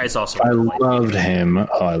 Which I also loved him.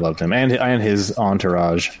 Oh, I loved him, and his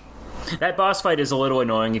entourage. That boss fight is a little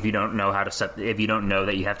annoying if you don't know if you don't know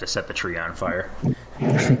that you have to set the tree on fire.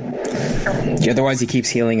 Otherwise, he keeps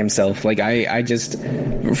healing himself. Like I just,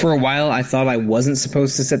 for a while, I thought I wasn't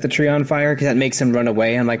supposed to set the tree on fire because that makes him run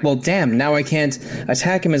away. I'm like, well, damn, now I can't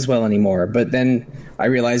attack him as well anymore. But then I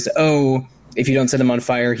realized, if you don't set him on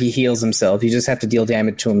fire, he heals himself. You just have to deal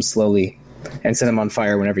damage to him slowly and set him on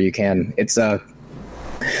fire whenever you can. It's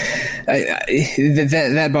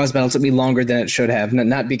that boss battle took me longer than it should have.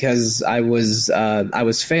 Not because I was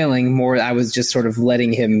failing, more I was just sort of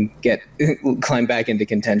letting him climb back into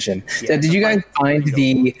contention. Yeah, did you guys find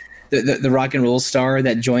the rock and roll star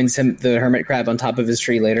that joins him, the hermit crab, on top of his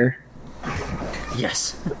tree later?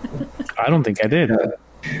 Yes. I don't think I did.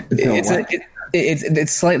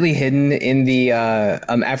 It's slightly hidden in the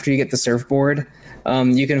after you get the surfboard.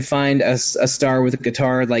 You can find a star with a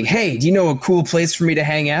guitar like, hey, do you know a cool place for me to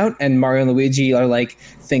hang out? And Mario and Luigi are like,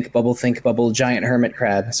 think bubble, giant hermit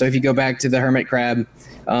crab. So if you go back to the hermit crab,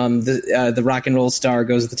 the rock and roll star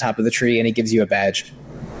goes at the top of the tree and he gives you a badge.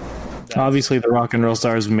 Obviously, the rock and roll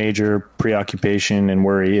star's major preoccupation and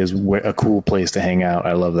worry is a cool place to hang out.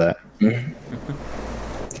 I love that.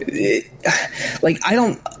 I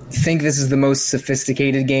don't think this is the most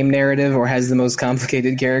sophisticated game narrative or has the most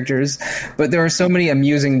complicated characters, but there are so many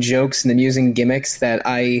amusing jokes and amusing gimmicks that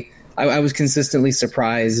I was consistently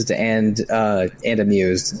surprised and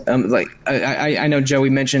amused. I know Joey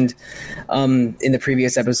mentioned in the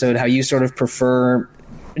previous episode how you sort of prefer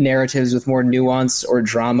narratives with more nuance or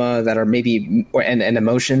drama that are maybe and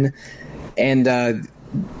emotion, and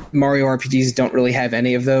Mario RPGs don't really have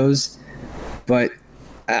any of those, but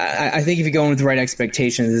I think if you go in with the right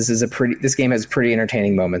expectations, this game has pretty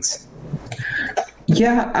entertaining moments.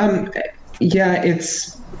 Yeah, I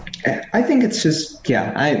think it's just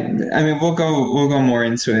I mean we'll go more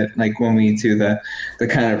into it like when we do the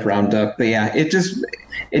kind of roundup. But yeah, it just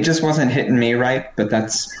wasn't hitting me right. But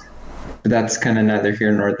that's kind of neither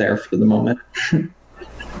here nor there for the moment. And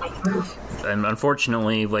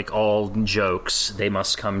unfortunately, like all jokes, they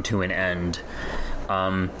must come to an end.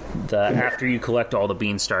 After you collect all the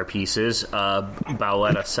Beanstar pieces,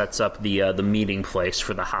 Bowletta sets up the meeting place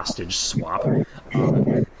for the hostage swap.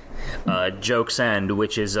 Joke's End,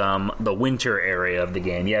 which is the winter area of the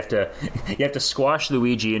game. You have to squash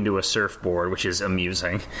Luigi into a surfboard, which is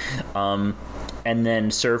amusing, and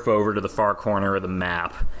then surf over to the far corner of the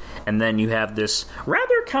map. And then you have this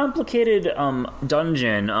rather complicated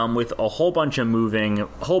dungeon with a whole bunch of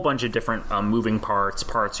different moving parts.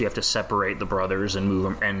 You have to separate the brothers and move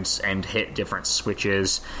them and hit different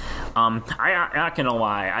switches. I'm not gonna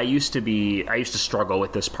lie, I used to struggle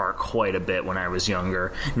with this part quite a bit when I was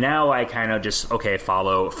younger. Now I kind of just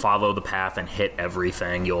follow the path and hit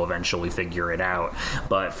everything. You'll eventually figure it out.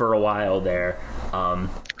 But for a while there.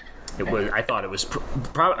 I thought it was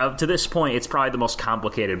to this point, it's probably the most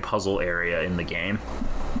complicated puzzle area in the game.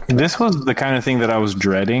 This was the kind of thing that I was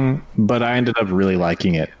dreading, but I ended up really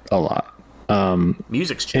liking it a lot.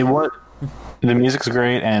 Music's chill. The music's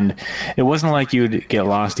great, and it wasn't like you'd get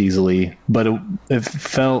lost easily, but it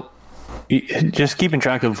felt just keeping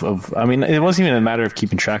track of. I mean, it wasn't even a matter of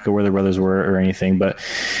keeping track of where the brothers were or anything, but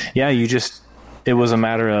yeah, it was a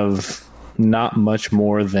matter of not much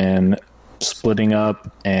more than splitting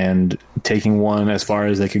up and taking one as far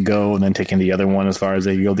as they could go and then taking the other one as far as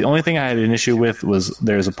they could go. The only thing I had an issue with was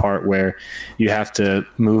there's a part where you have to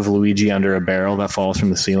move Luigi under a barrel that falls from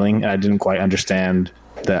the ceiling, and I didn't quite understand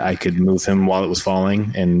that I could move him while it was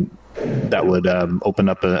falling, and that would open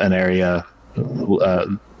up an area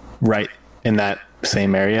right in that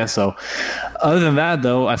same area. So other than that,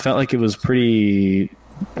 though, I felt like it was pretty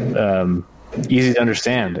easy to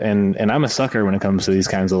understand, and I'm a sucker when it comes to these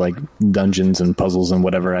kinds of like dungeons and puzzles and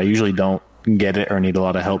whatever. I usually don't get it or need a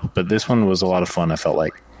lot of help, but this one was a lot of fun, I felt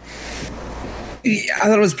like. Yeah, I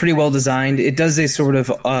thought it was pretty well designed. It does a sort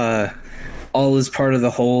of all is part of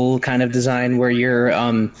the whole kind of design where you're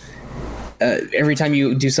every time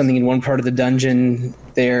you do something in one part of the dungeon,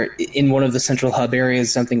 there in one of the central hub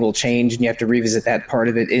areas, something will change, and you have to revisit that part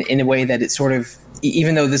of it in a way that it sort of,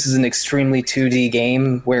 even though this is an extremely 2D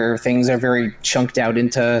game where things are very chunked out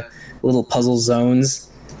into little puzzle zones,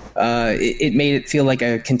 it made it feel like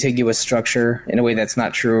a contiguous structure in a way that's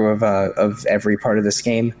not true of every part of this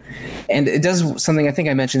game. And it does something, I think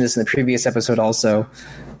I mentioned this in the previous episode also,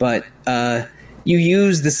 but you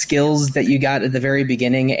use the skills that you got at the very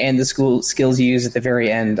beginning and the skills you use at the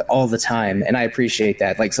very end all the time, and I appreciate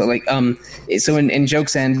that. So in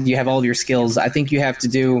Joke's End, you have all of your skills. I think you have to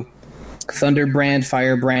do Thunderbrand,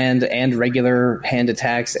 Firebrand, and regular hand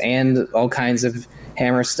attacks, and all kinds of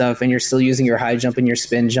hammer stuff, and you're still using your high jump and your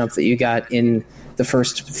spin jump that you got in the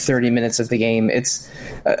first 30 minutes of the game. It's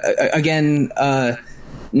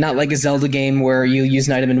not like a Zelda game where you use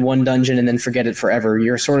an item in one dungeon and then forget it forever.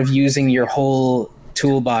 You're sort of using your whole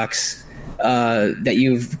toolbox that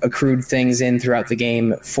you've accrued things in throughout the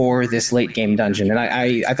game for this late game dungeon, and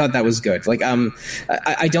I thought that was good. Like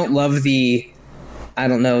I don't love the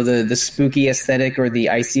spooky aesthetic or the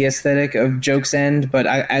icy aesthetic of Joke's End, but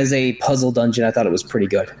as a puzzle dungeon, I thought it was pretty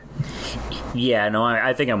good. Yeah, no,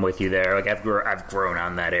 I think I'm with you there. Like I've grown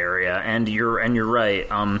on that area, and you're right.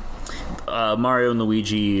 Mario and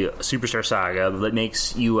Luigi Superstar Saga that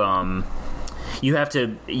makes you you have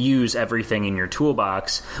to use everything in your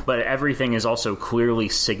toolbox, but everything is also clearly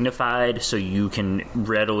signified so you can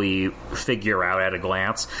readily figure out at a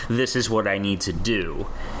glance, this is what I need to do.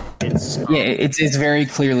 It's very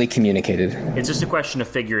clearly communicated. It's just a question of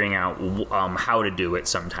figuring out how to do it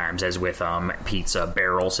sometimes, as with Pizza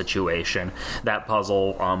Barrel situation. That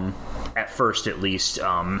puzzle, at first at least,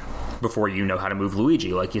 before you know how to move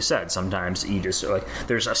Luigi, like you said, sometimes you just, like,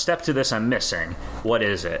 there's a step to this I'm missing. What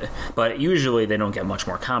is it? But usually they don't get much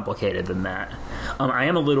more complicated than that. I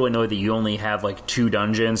am a little annoyed that you only have, like, 2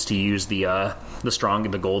 dungeons to use the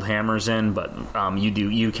gold hammers in, but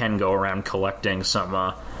you can go around collecting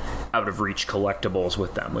some out-of-reach collectibles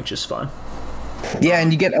with them, which is fun. Yeah,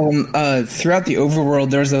 and you get throughout the overworld,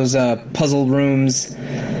 there's those puzzle rooms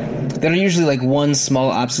that are usually like one small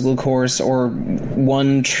obstacle course or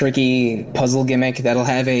one tricky puzzle gimmick that'll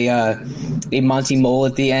have a Monty Mole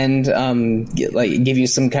at the end, give you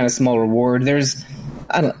some kind of small reward. There's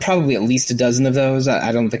probably at least a dozen of those.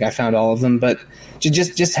 I don't think I found all of them, but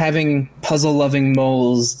just having puzzle-loving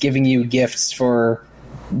moles giving you gifts for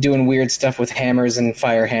doing weird stuff with hammers and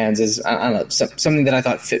fire hands is, I don't know, something that I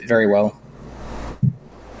thought fit very well.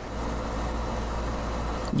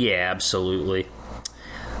 Yeah, absolutely.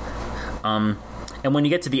 And when you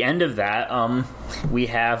get to the end of that, we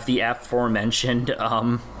have the aforementioned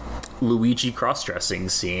Luigi cross-dressing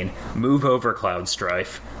scene. Move over, Cloud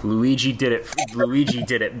Strife. Luigi did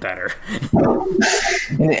it better.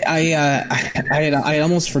 I had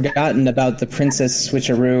almost forgotten about the Princess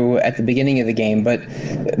Switcheroo at the beginning of the game, but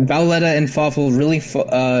Bowletta and Fawful really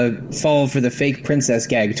fall for the fake princess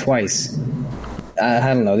gag twice.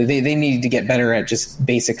 I don't know. They need to get better at just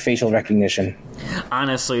basic facial recognition.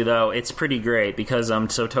 Honestly, though, it's pretty great because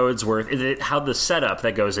so Toadsworth, how the setup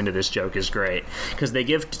that goes into this joke is great, because they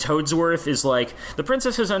give Toadsworth is like, the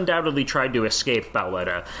princess has undoubtedly tried to escape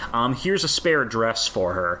Bowletta. Here's a spare dress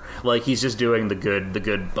for her. Like, he's just doing the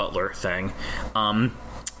good butler thing.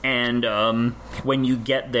 When you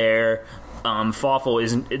get there, Fawful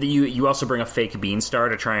isn't. You also bring a fake Beanstar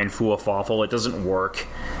to try and fool Fawful. It doesn't work.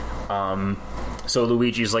 So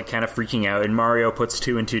Luigi's like kind of freaking out, and Mario puts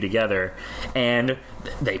 2 and 2 together, and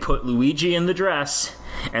they put Luigi in the dress,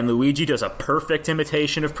 and Luigi does a perfect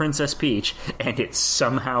imitation of Princess Peach, and it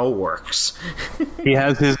somehow works. He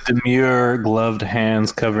has his demure gloved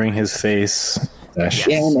hands covering his face. Yes.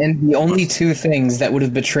 Yeah, and the only two things that would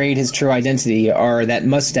have betrayed his true identity are that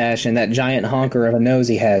mustache and that giant honker of a nose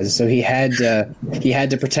he has. So he had to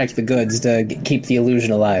protect the goods to keep the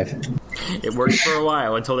illusion alive. It worked for a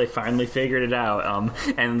while until they finally figured it out.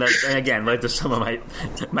 And again, led to some of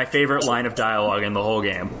my favorite line of dialogue in the whole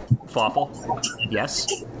game. Fawful,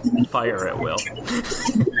 yes, fire at will.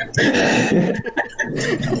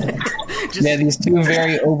 These two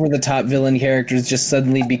very over-the-top villain characters just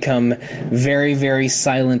suddenly become very, very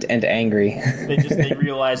silent and angry. They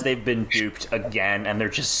realize they've been duped again, and they're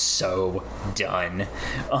just so done.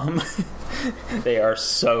 They are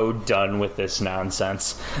so done with this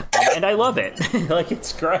nonsense, and I love it. Like,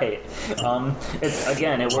 it's great.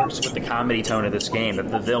 It works with the comedy tone of this game that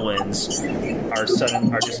the villains are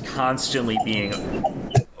just constantly being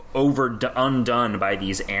undone by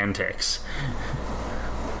these antics.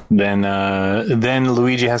 Then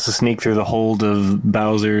Luigi has to sneak through the hold of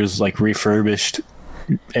Bowser's refurbished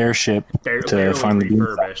airship to find the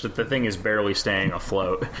refurbished. The thing is barely staying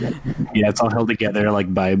afloat. Yeah, it's all held together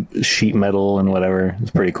by sheet metal and whatever.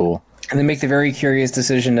 It's pretty cool. And they make the very curious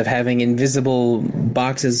decision of having invisible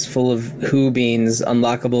boxes full of Who beans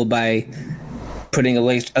unlockable by putting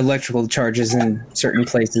electrical charges in certain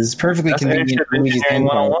places. Perfectly convenient for Luigi's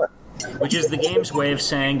gameplay. Which is the game's way of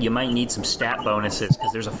saying you might need some stat bonuses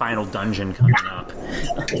because there's a final dungeon coming up.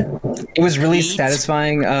 It was really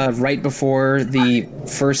satisfying right before the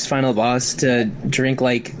first final boss to drink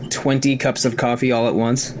 20 cups of coffee all at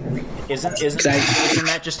once. Isn't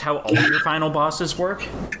that just how all your final bosses work?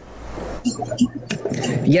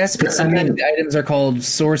 Yes, but sometimes the items are called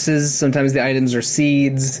sources. Sometimes the items are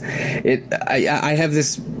seeds. I have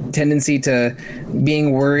this tendency to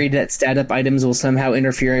being worried that stat up items will somehow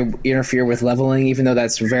interfere with leveling, even though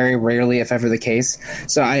that's very rarely, if ever, the case.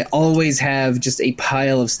 So I always have just a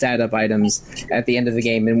pile of stat up items at the end of the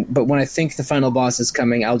game. But when I think the final boss is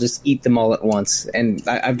coming, I'll just eat them all at once. And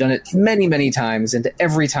I've done it many, many times, and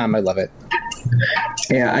every time I love it.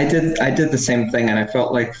 Yeah, I did the same thing, and I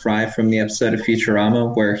felt like Fry from the episode of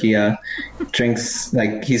Futurama where he drinks,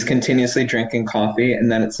 he's continuously drinking coffee,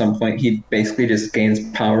 and then at some point he basically just gains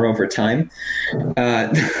power over time,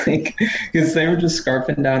 because they were just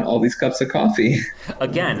scarfing down all these cups of coffee.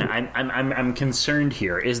 Again, I'm concerned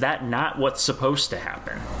here. Is that not what's supposed to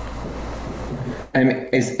happen? I mean,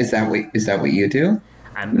 is that what you do?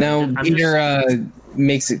 Peter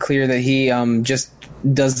makes it clear that he just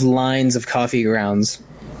does lines of coffee grounds.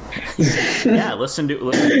 Yeah, listen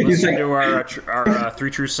to our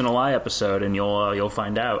Three Truths and a Lie episode, and you'll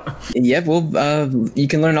find out. Yep, you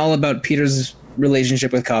can learn all about Peter's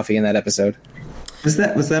relationship with coffee in that episode. Was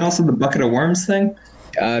that also the bucket of worms thing?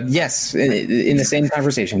 Yes, in the same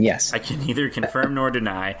conversation, yes. I can neither confirm nor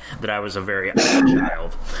deny that I was a very odd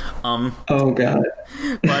child. Oh god.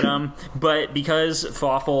 But because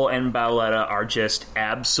Fawful and Bowletta are just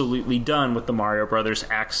absolutely done with the Mario Brothers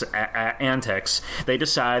antics, they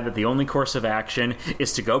decide that the only course of action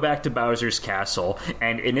is to go back to Bowser's castle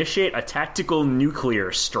and initiate a tactical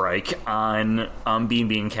nuclear strike on Bean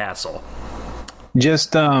Bean Castle.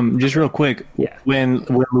 Just real quick. Yeah. When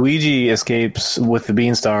Luigi escapes with the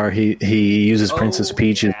Beanstar, he uses Princess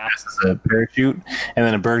Peach as a parachute, and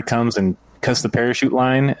then a bird comes and cuts the parachute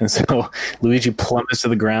line, and so Luigi plummets to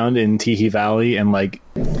the ground in Tihee Valley and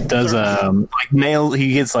does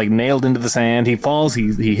he gets nailed into the sand. He falls.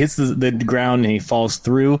 He hits the ground and he falls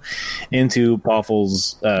through into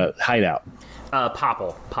Pawful's hideout.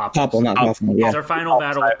 Popple, not Pawful. Yeah. It's our final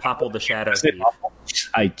battle with Popple the Shadow Thief.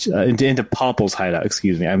 Into Popple's hideout.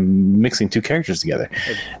 Excuse me, I'm mixing two characters together.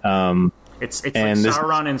 It's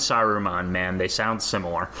Sauron and Saruman, man. They sound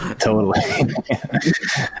similar. Totally.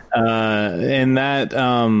 And that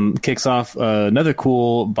kicks off another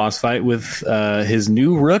cool boss fight with his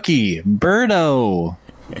new rookie, Birdo.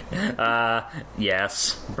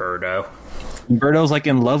 Yes, Birdo. Birdo's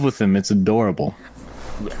in love with him. It's adorable.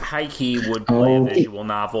 Heike would play a visual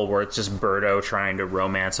novel where it's just Birdo trying to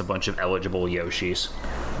romance a bunch of eligible Yoshis.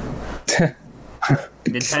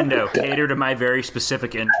 Nintendo, cater to my very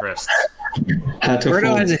specific interests.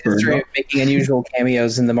 Birdo has a history of making unusual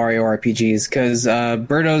cameos in the Mario RPGs, because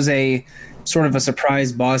Birdo's a sort of a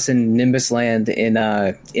surprise boss in Nimbus Land in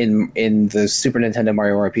the Super Nintendo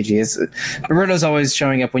Mario RPGs. Birdo's always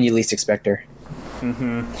showing up when you least expect her.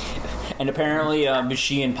 Mm-hmm. And apparently,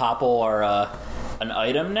 Mishi and Popple are an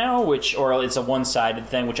item now, or it's a one-sided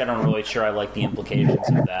thing, which I don't really sure I like the implications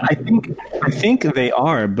of that. I think they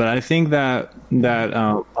are, but I think that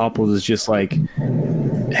Popple is just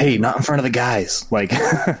hey, not in front of the guys. Like,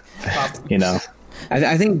 you know.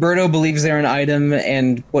 I think Birdo believes they're an item,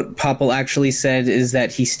 and what Popple actually said is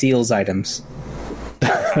that he steals items.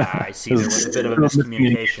 I see. There was a bit of a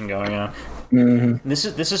miscommunication going on. Mm-hmm.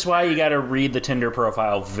 This is why you got to read the Tinder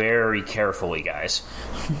profile very carefully, guys.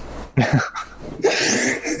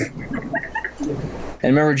 And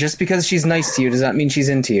remember, just because she's nice to you does not mean she's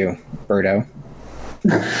into you, Birdo.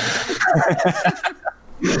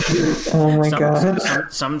 Oh my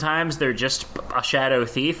god. Sometimes they're just a shadow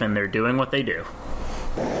thief and they're doing what they do.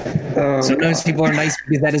 Oh, Sometimes people are nice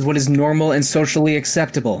because that is what is normal and socially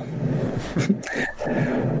acceptable.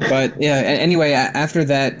 But yeah, anyway, after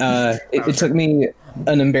that, it took me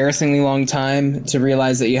an embarrassingly long time to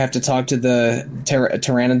realize that you have to talk to the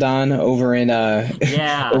Pteranodon over in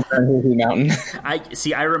over on Hoo-Hoo Mountain.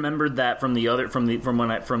 I remembered that from the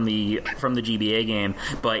GBA game,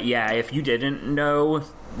 but yeah, if you didn't know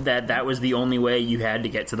that was the only way you had to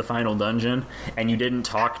get to the final dungeon, and you didn't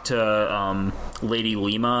talk to Lady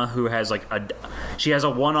Lima, who has she has a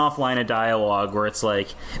one-off line of dialogue where it's like,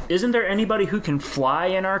 isn't there anybody who can fly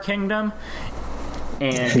in our kingdom?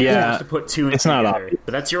 And you have to put two and it's two not together. obvious.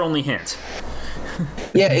 But that's your only hint.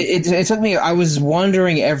 Yeah, it took me. I was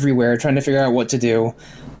wandering everywhere trying to figure out what to do,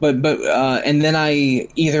 but and then I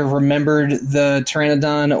either remembered the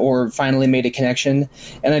Pteranodon or finally made a connection,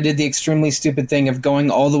 and I did the extremely stupid thing of going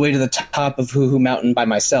all the way to the top of Hoo-Hoo Mountain by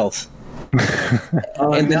myself.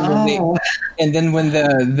 And then when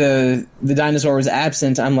the dinosaur was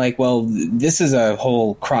absent, I'm like, well, this is a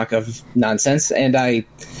whole crock of nonsense, and I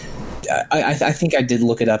think I did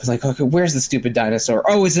look it up. It's like, okay, where's the stupid dinosaur?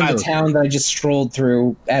 Oh, it's in the town that I just strolled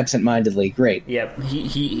through absent-mindedly. Great. Yep,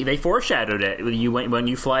 they foreshadowed it. When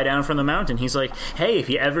you fly down from the mountain, he's like, hey, if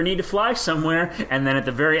you ever need to fly somewhere, and then at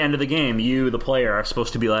the very end of the game, you, the player, are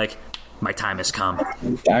supposed to be like, my time has come.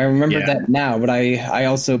 I remember that now, but I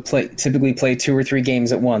also typically play 2 or 3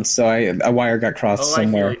 games at once, so a wire got crossed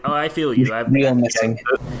somewhere. I feel you. Real missing.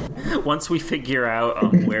 Once we figure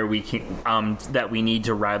out where we can, that we need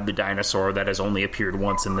to ride the dinosaur that has only appeared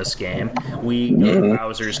once in this game, we go to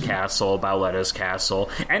Bowser's Castle, Bowletta's Castle,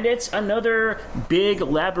 and it's another big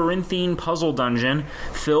labyrinthine puzzle dungeon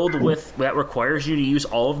filled with that requires you to use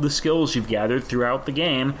all of the skills you've gathered throughout the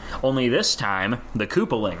game. Only this time, the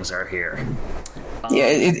Koopalings are here. Yeah,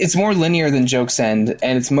 it's more linear than Joke's End,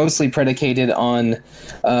 and it's mostly predicated on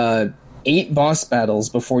 8 boss battles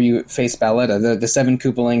before you face Bowletta, the 7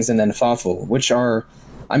 Koopalings and then Fawful, which are,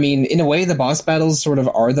 I mean, in a way, the boss battles sort of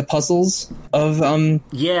are the puzzles of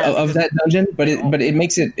that dungeon, but it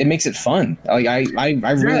makes it fun. Like I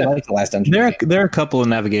really like the last dungeon. There are a couple of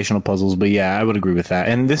navigational puzzles, but yeah, I would agree with that.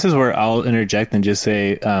 And this is where I'll interject and just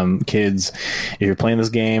say, kids, if you're playing this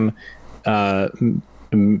game,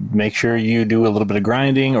 make sure you do a little bit of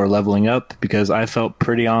grinding or leveling up, because I felt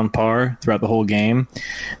pretty on par throughout the whole game.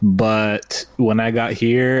 But when I got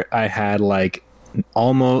here, I had like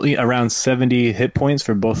almost around 70 hit points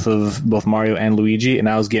for both Mario and Luigi, and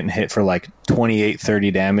I was getting hit for like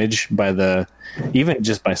 28-30 damage by even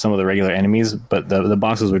just by some of the regular enemies, but the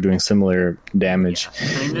bosses were doing similar damage.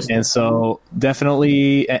 And so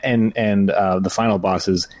definitely, and the final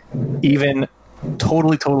bosses even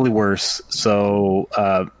totally worse. So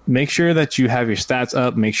make sure that you have your stats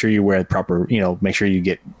up, make sure you wear proper, make sure you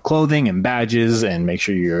get clothing and badges, and make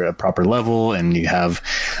sure you're a proper level and you have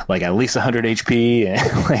like at least 100 HP, and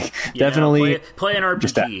definitely play an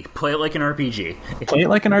RPG. Play it like an RPG. Play it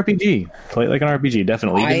like an RPG,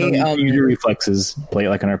 definitely. Even though you use your reflexes, play it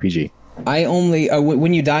like an RPG. I only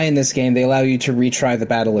when you die in this game, they allow you to retry the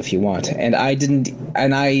battle if you want, and I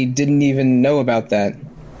didn't even know about that,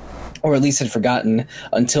 or at least had forgotten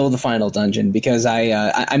until the final dungeon, because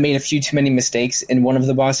I made a few too many mistakes in one of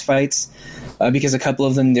the boss fights, because a couple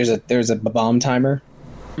of them there's a bomb timer,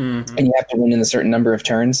 and you have to win in a certain number of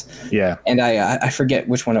turns. Yeah, and I forget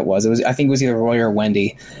which one it was. I think it was either Roy or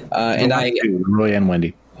Wendy, Roy and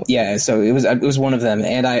Wendy. Yeah, so it was one of them,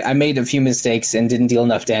 and I made a few mistakes and didn't deal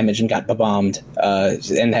enough damage and got bombed,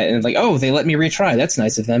 and like, oh, they let me retry. That's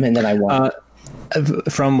nice of them, and then I won.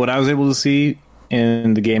 From what I was able to see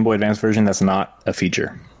in the Game Boy Advance version, that's not a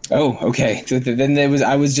feature. Oh, okay. So then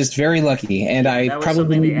I was just very lucky, and I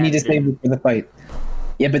probably need to save it for the fight.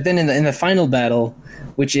 Yeah, but then in the final battle,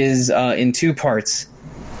 which is in 2 parts,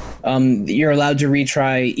 you're allowed to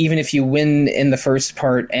retry. Even if you win in the first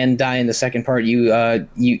part and die in the second part, you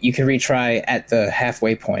can retry at the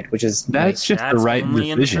halfway point, which is that's the right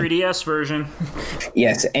only decision. In the 3DS version.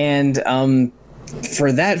 Yes, and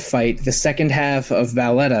for that fight, the second half of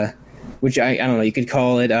Bowletta, which I don't know. You could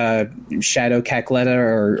call it Shadow Cackletta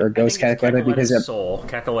or Ghost Cackletta because of Soul.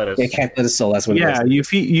 Cacoletta's Cackletta Soul. That's what it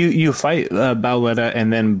is. You fight Bowletta,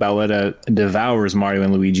 and then Bowletta devours Mario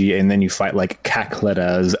and Luigi, and then you fight like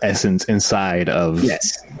Cackletta's essence inside of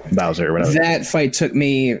Bowser or whatever. That fight took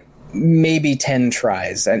me maybe 10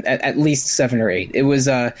 tries, at least 7 or 8. It was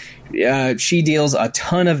she deals a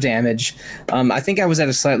ton of damage. I think I was at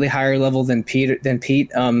a slightly higher level than Pete.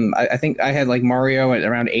 I think I had like Mario at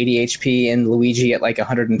around 80 HP and Luigi at like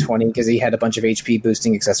 120 because he had a bunch of HP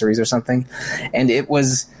boosting accessories or something, and it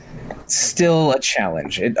was still a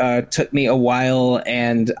challenge. It took me a while,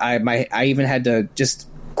 and I even had to just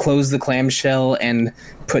close the clamshell and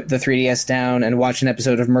put the 3DS down and watch an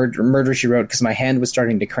episode of Murder, She Wrote because my hand was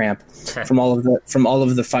starting to cramp from all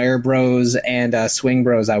of the Fire Bros and Swing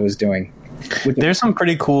Bros I was doing. There's some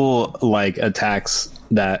pretty cool like attacks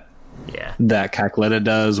that Cackletta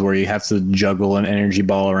does, where you have to juggle an energy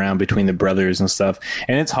ball around between the brothers and stuff,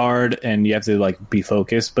 and it's hard, and you have to like be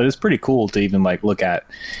focused, but it's pretty cool to even like look at.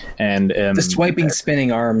 And the swiping,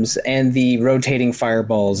 spinning arms and the rotating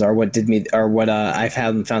fireballs are what I've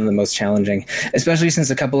found the most challenging, especially since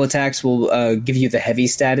a couple attacks will give you the heavy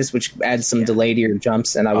status, which adds some delay to your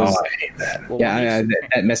jumps, and I hate that. Well,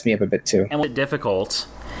 that messed me up a bit too. And what's difficult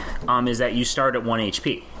is that you start at 1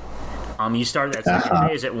 HP. You start that second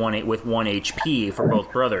phase at with 1 HP for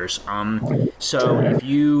both brothers. So if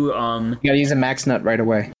you gotta use a max nut right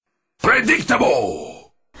away.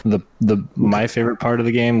 Predictable. My favorite part of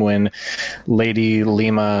the game when Lady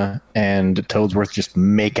Lima and Toadsworth just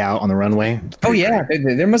make out on the runway. Oh yeah,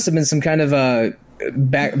 there must have been some kind of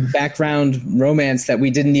background romance that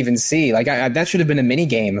we didn't even see. Like that should have been a mini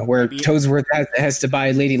game where Toadsworth has to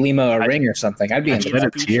buy Lady Lima a ring or something. I'd be into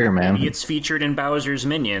that. Man. It's featured in Bowser's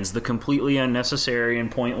Minions, the completely unnecessary and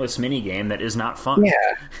pointless mini game that is not fun.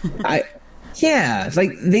 Yeah,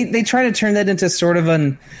 like they try to turn that into sort of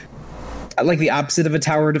like the opposite of a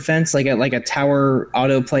tower defense, like a tower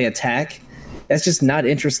autoplay attack. That's just not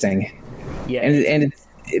interesting. Yeah, and it's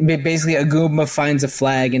basically a Goomba finds a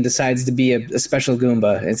flag and decides to be a special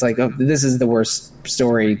Goomba. It's like, oh, this is the worst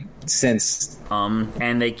story since.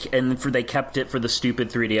 And they kept it for the stupid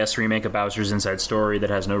 3DS remake of Bowser's Inside Story that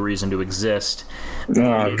has no reason to exist.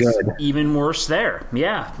 Oh, good. Even worse there.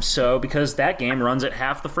 Yeah. So because that game runs at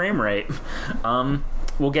half the frame rate. I'm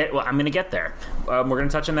going to get there. We're going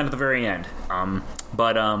to touch on that at the very end.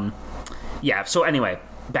 Yeah. So anyway,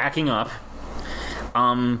 backing up.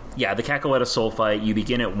 The Cackletta Soul fight, you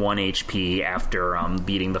begin at 1 HP after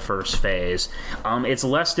beating the first phase. It's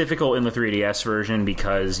less difficult in the 3DS version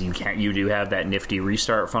because you do have that nifty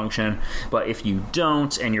restart function, but if you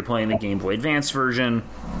don't and you're playing the Game Boy Advance version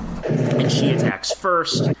and she attacks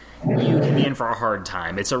first, you can be in for a hard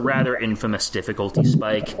time. It's a rather infamous difficulty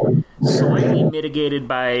spike, slightly mitigated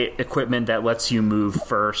by equipment that lets you move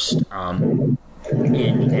first,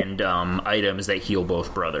 and items that heal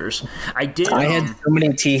both brothers. I had so many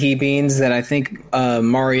Teehee beans that I think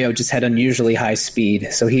Mario just had unusually high speed.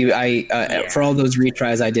 So for all those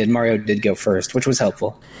retries I did, Mario did go first, which was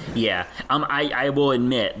helpful. Yeah, I will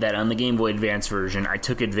admit that on the Game Boy Advance version, I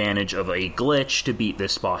took advantage of a glitch to beat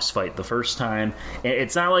this boss fight the first time.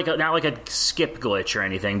 It's not like a skip glitch or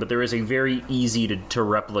anything, but there is a very easy to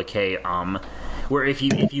replicate. Where if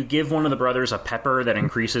you give one of the brothers a pepper that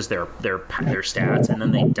increases their stats, and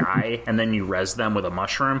then they die, and then you res them with a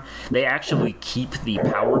mushroom, they actually keep the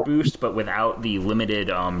power boost, but without the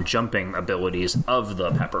limited jumping abilities of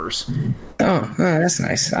the peppers. Oh, that's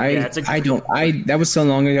nice. That was so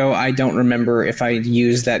long ago, I don't remember if I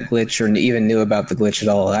used that glitch or even knew about the glitch at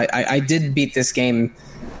all. I did beat this game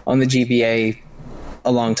on the GBA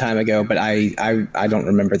a long time ago, but I don't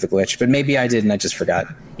remember the glitch. But maybe I did and I just forgot.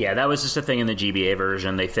 Yeah, that was just a thing in the GBA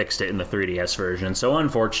version. They fixed it in the 3DS version. So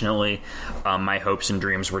unfortunately, my hopes and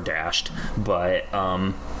dreams were dashed. But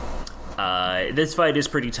this fight is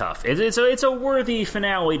pretty tough. It's a worthy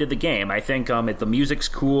finale to the game. I think the music's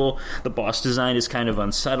cool. The boss design is kind of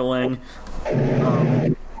unsettling.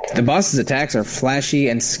 The boss's attacks are flashy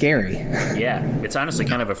and scary. Yeah, it's honestly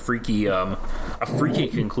kind of a freaky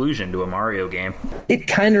conclusion to a Mario game. It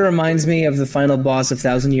kind of reminds me of the final boss of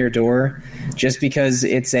Thousand Year Door, just because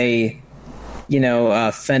it's a,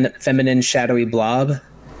 feminine shadowy blob.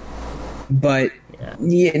 But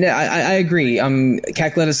I agree.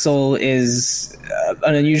 Cackletta Soul is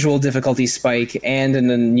an unusual difficulty spike and an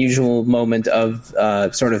unusual moment of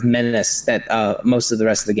sort of menace that most of the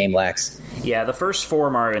rest of the game lacks. Yeah, the first 4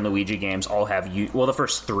 Mario and Luigi games all have the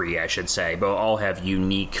first 3, I should say, but all have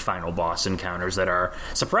unique final boss encounters that are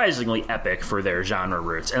surprisingly epic for their genre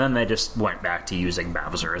roots. And then they just went back to using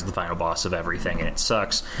Bowser as the final boss of everything, and it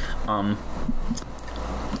sucks.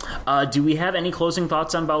 Do we have any closing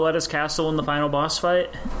thoughts on Balletta's Castle in the final boss fight?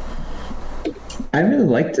 I really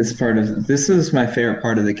liked this part of this. Was my favorite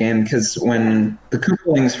part of the game because when the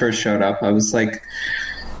Koopalings first showed up, I was like,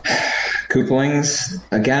 Koopalings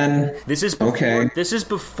again. This is before, okay. This is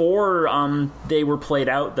before they were played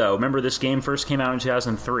out, though. Remember, this game first came out in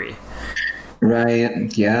 2003.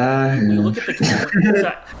 Right? Yeah. We look at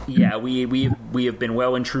the yeah, we have been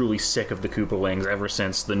well and truly sick of the Koopalings ever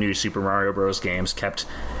since the new Super Mario Bros. Games kept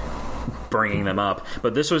bringing them up.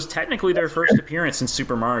 But this was technically their first appearance in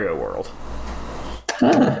Super Mario World.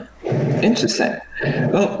 Huh. Interesting.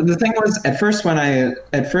 Well, the thing was, at first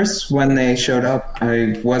when they showed up,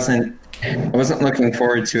 I wasn't looking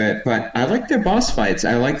forward to it, but I like their boss fights.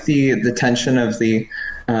 I like the tension of the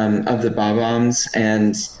Bob-ombs,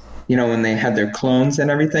 and when they had their clones and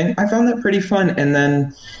everything. I found that pretty fun. And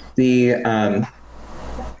then the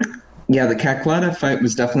Cackletta fight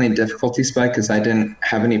was definitely a difficulty spike because I didn't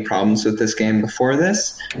have any problems with this game before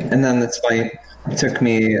this, and then this fight took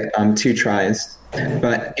me 2 tries.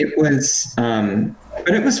 But it was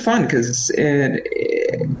fun because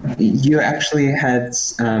you actually had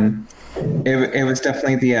it was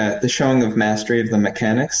definitely the showing of mastery of the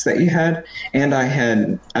mechanics that you had, and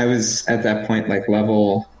I was at that point like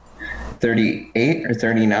level 38 or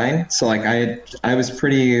 39, so like I was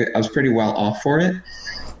pretty well off for it.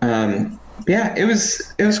 Yeah, it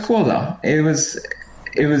was cool though. It was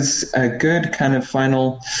a good kind of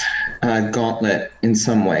final gauntlet in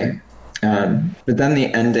some way. But then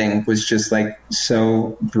the ending was just like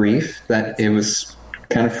so brief that it was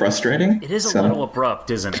kind of frustrating. It is a little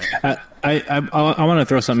abrupt, isn't it? I want to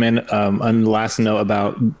throw something in on the last note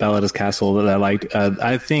about Balletta's Castle that I liked.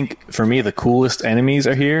 I think for me the coolest enemies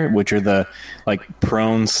are here, which are the like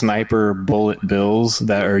prone sniper bullet bills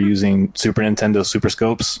that are using Super Nintendo Super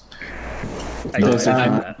Scopes.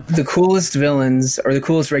 The coolest villains, or the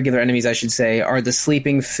coolest regular enemies, I should say, are the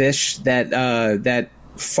sleeping fish that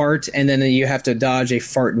fart, and then you have to dodge a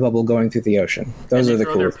fart bubble going through the ocean. Those are the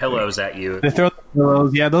cool. They throw their pillows at you. They throw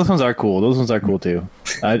pillows. Yeah, those ones are cool. Those ones are cool too.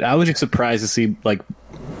 I was just surprised to see like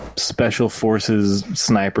special forces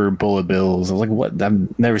sniper bullet bills. I was like, what?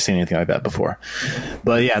 I've never seen anything like that before.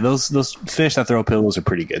 But yeah, those fish that throw pillows are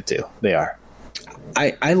pretty good too. They are.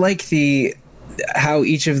 I like how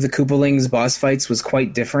each of the Koopalings boss fights was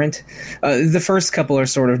quite different. The first couple are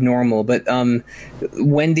sort of normal, but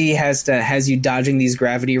Wendy has you dodging these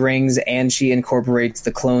gravity rings, and she incorporates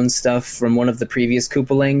the clone stuff from one of the previous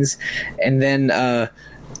Koopalings. And then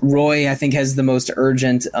Roy, I think, has the most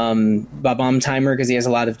urgent Bob-omb timer because he has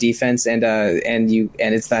a lot of defense, and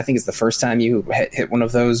it's I think it's the first time you hit one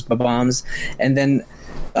of those Bob-ombs. And then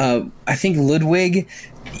I think Ludwig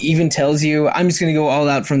even tells you, I'm just going to go all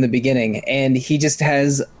out from the beginning, and he just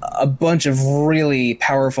has a bunch of really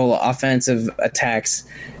powerful offensive attacks,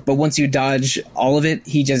 but once you dodge all of it,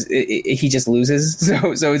 he just loses.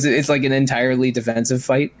 So it's like an entirely defensive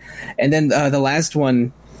fight. And then the last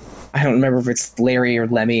one, I don't remember if it's Larry or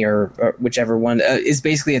Lemmy or whichever one, is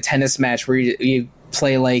basically a tennis match where you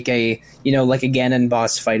play like a Ganon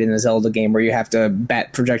boss fight in a Zelda game where you have to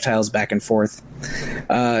bat projectiles back and forth.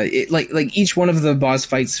 Like each one of the boss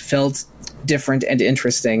fights felt different and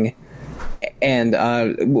interesting, and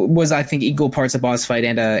was, I think, equal parts a boss fight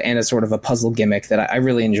and a sort of a puzzle gimmick that I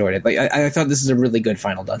really enjoyed it. Like I thought this is a really good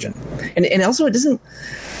final dungeon, and also it doesn't.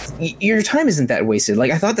 Your time isn't that wasted.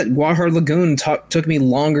 Like I thought that Guahar Lagoon took me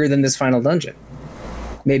longer than this final dungeon.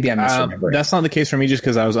 Maybe I'm misremembering. That's not the case for me, just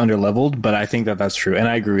because I was underleveled, but I think that's true, and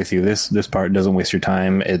I agree with you. This part doesn't waste your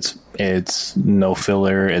time. It's no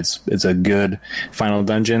filler. It's a good final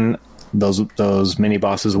dungeon. Those mini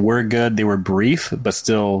bosses were good. They were brief, but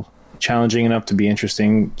still challenging enough to be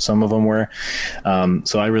interesting. Some of them were.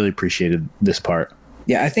 So I really appreciated this part.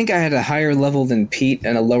 Yeah, I think I had a higher level than Pete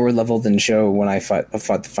and a lower level than Joe when I fought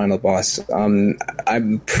the final boss.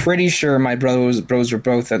 I'm pretty sure my bros were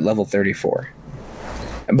both at level 34.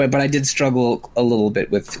 But I did struggle a little bit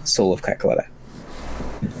with Soul of Cackletta.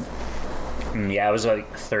 Yeah, I was like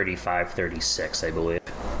 35, 36, I believe.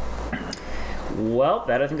 Well,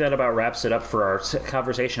 I think that about wraps it up for our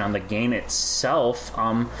conversation on the game itself.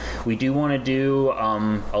 We do want to do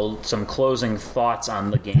some closing thoughts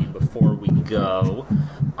on the game before we go.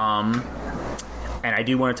 And I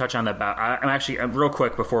do want to touch on that. I'm actually real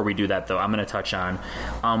quick before we do that, though. I'm going to touch on.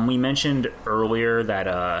 We mentioned earlier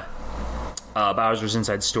that Bowser's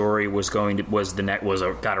Inside Story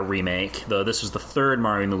got a remake. This was the third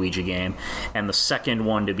Mario and Luigi game, and the second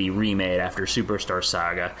one to be remade after Superstar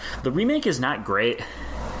Saga. The remake is not great.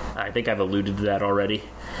 I think I've alluded to that already.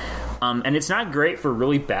 And it's not great for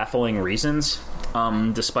really baffling reasons.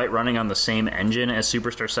 despite running on the same engine as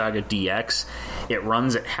Superstar Saga DX, it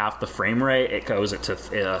runs at half the frame rate. It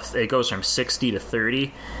goes from 60 to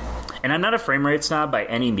 30. And I'm not a frame rate snob by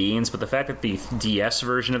any means, but the fact that the DS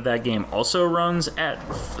version of that game also runs at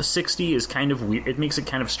 60 is kind of weird. It makes it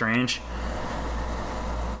kind of strange.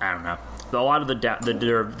 I don't know. A lot of the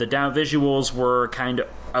down visuals were kind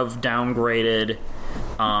of downgraded.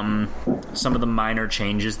 Some of the minor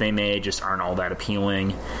changes they made just aren't all that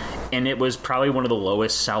appealing. And it was probably one of the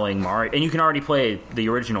lowest selling Mario. And you can already play the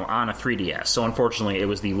original on a 3DS. So unfortunately, it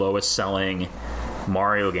was the lowest selling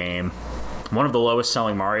Mario game. One of the lowest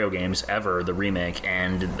selling Mario games ever, the remake.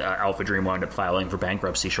 And Alpha Dream wound up filing for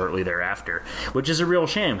bankruptcy shortly thereafter. Which is a real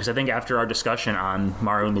shame, because I think after our discussion on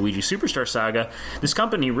Mario and Luigi Superstar Saga, this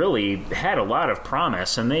company really had a lot of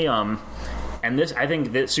promise. And they, I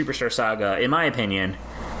think that Superstar Saga, in my opinion,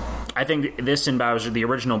 I think this and Bowser, the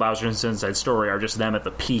original Bowser's Inside Story, are just them at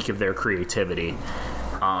the peak of their creativity.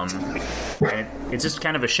 And it's just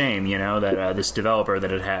kind of a shame, that this developer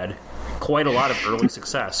that had quite a lot of early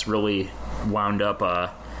success really wound up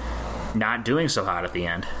not doing so hot at the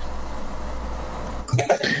end.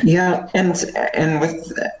 Yeah, and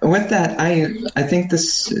with that, I think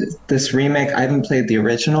this remake, I haven't played the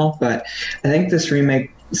original, but I think this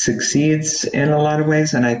remake succeeds in a lot of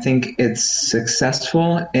ways, and I think it's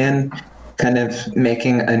successful in kind of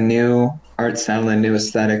making a new art style, a new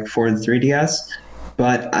aesthetic for the 3DS.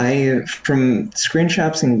 But from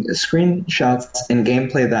screenshots and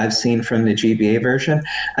gameplay that I've seen from the GBA version,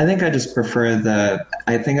 I think I prefer the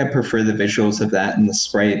visuals of that and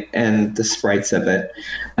the sprites of it,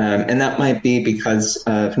 and that might be because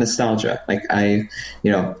of nostalgia. Like I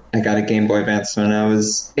got a Game Boy Advance when I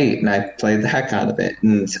was 8, and I played the heck out of it,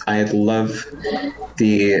 and I love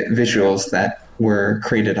the visuals that were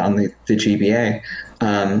created on the GBA.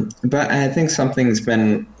 But I think something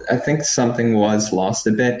was lost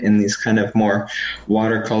a bit in these kind of more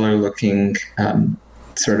watercolor looking,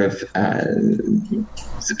 sort of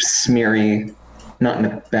smeary, not in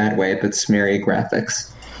a bad way, but smeary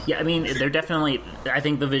graphics. Yeah, I mean, they're definitely, I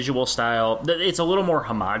think the visual style, it's a little more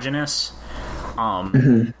homogenous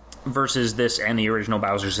versus this and the original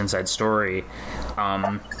Bowser's Inside Story,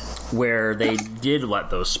 where they did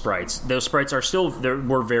let those sprites are still,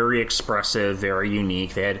 were very expressive, very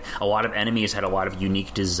unique. They had a lot of enemies, had a lot of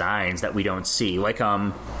unique designs that we don't see. Like,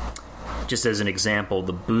 just as an example,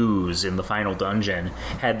 the boos in the final dungeon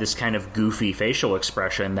had this kind of goofy facial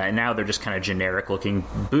expression that now they're just kind of generic looking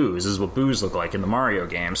boos. This is what boos look like in the Mario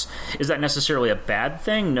games. Is that necessarily a bad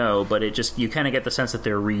thing? No, but it just, you kind of get the sense that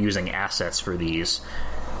they're reusing assets for these.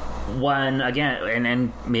 One, again,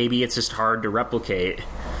 and maybe it's just hard to replicate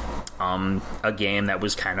a game that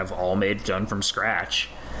was kind of all done from scratch.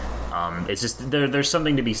 It's just there's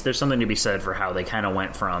something to be said for how they kind of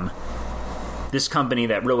went from this company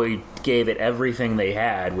that really gave it everything they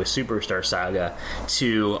had with Superstar Saga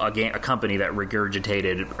to a company that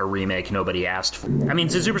regurgitated a remake nobody asked for. I mean,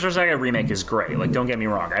 the Superstar Saga remake is great. Like, don't get me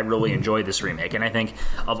wrong, I really enjoyed this remake, and I think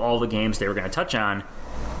of all the games they were going to touch on,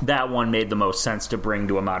 that one made the most sense to bring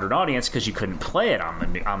to a modern audience because you couldn't play it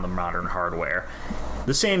on the modern hardware.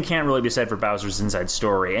 The same can't really be said for Bowser's Inside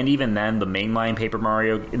Story, and even then, the mainline the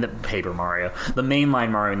mainline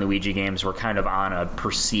Mario and Luigi games were kind of on a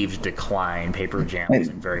perceived decline. Paper Jam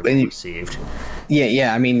wasn't very well received.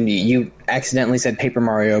 Yeah. I mean, you accidentally said Paper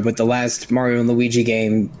Mario, but the last Mario and Luigi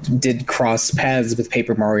game did cross paths with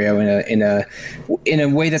Paper Mario in a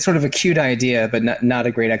way that's sort of a cute idea, but not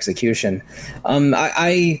a great execution.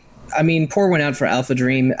 I mean, pour one out for Alpha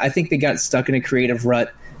Dream. I think they got stuck in a creative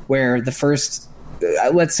rut where the first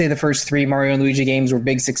 3 Mario and Luigi games were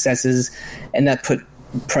big successes, and that put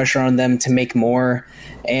pressure on them to make more.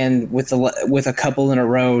 And with a couple in a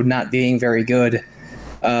row not being very good,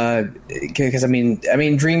 because I mean,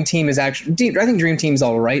 Dream Team is actually, I think Dream Team's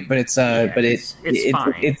all right, but it's fine.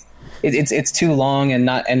 It's too long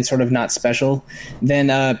and sort of not special.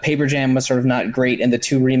 Then Paper Jam was sort of not great, and the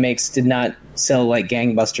 2 remakes did not sell like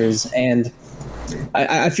gangbusters. And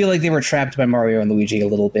I feel like they were trapped by Mario and Luigi a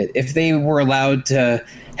little bit. If they were allowed to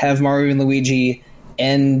have Mario and Luigi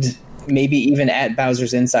end maybe even at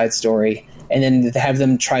Bowser's Inside Story, and then have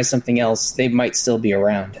them try something else, they might still be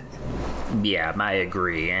around. Yeah, I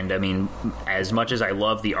agree. And I mean, as much as I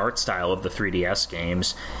love the art style of the 3DS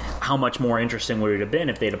games, how much more interesting would it have been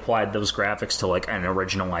if they'd applied those graphics to like an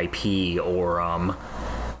original IP, or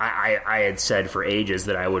I had said for ages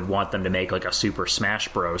that I would want them to make like a Super Smash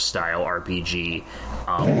Bros. Style RPG,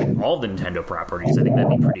 all the Nintendo properties. I think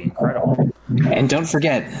that'd be pretty incredible. And don't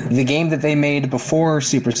forget, the game that they made before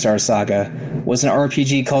Superstar Saga was an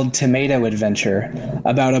RPG called Tomato Adventure,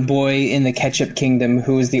 about a boy in the Ketchup Kingdom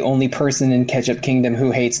who is the only person in Ketchup Kingdom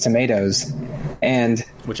who hates tomatoes. And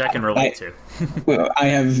which I can relate to. I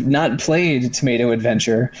have not played Tomato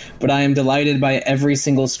Adventure, but I am delighted by every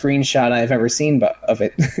single screenshot I've ever seen of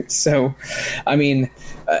it. So, I mean,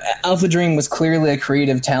 Alpha Dream was clearly a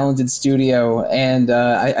creative, talented studio, and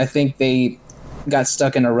I think they got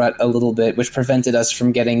stuck in a rut a little bit, which prevented us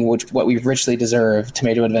from getting what we richly deserve,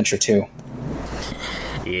 Tomato Adventure 2.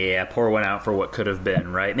 Yeah, pour one out for what could have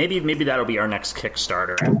been, right? Maybe that'll be our next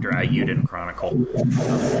Kickstarter after Eiyuden Chronicle.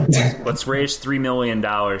 Let's raise $3 million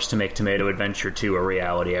to make Tomato Adventure 2 a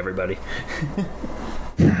reality, everybody.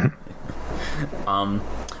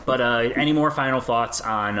 But any more final thoughts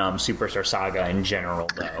on Superstar Saga in general,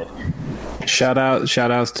 though? Shout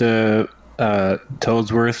outs to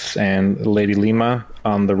Toadsworth and Lady Lima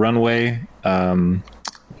on the runway,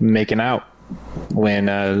 making out when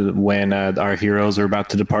our heroes are about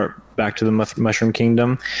to depart back to the Mushroom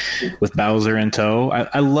Kingdom with Bowser in tow.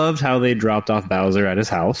 I loved how they dropped off Bowser at his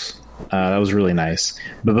house. That was really nice.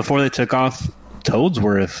 But before they took off,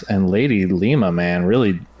 Toadsworth and Lady Lima, man,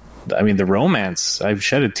 really, I mean, the romance, I've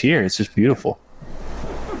shed a tear. It's just beautiful.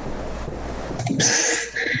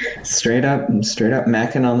 Straight up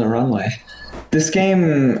macking on the runway. This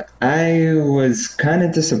game, I was kind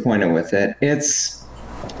of disappointed with it.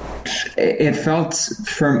 It felt,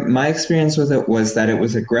 from my experience with it, was that it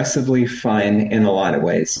was aggressively fun in a lot of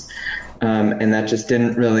ways. And that just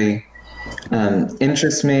didn't really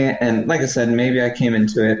interest me. And like I said, maybe I came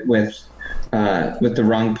into it with the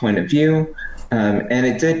wrong point of view. And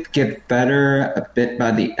it did get better a bit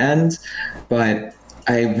by the end, but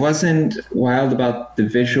I wasn't wild about the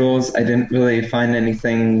visuals. I didn't really find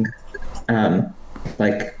anything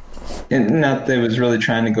not that it was really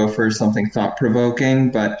trying to go for something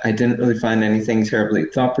thought-provoking, but I didn't really find anything terribly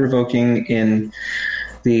thought-provoking in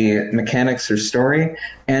the mechanics or story.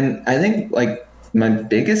 And I think, like, my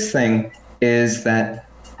biggest thing is that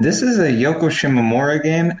this is a Yoko Shimomura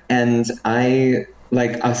game, and I,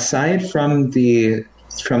 like, aside from that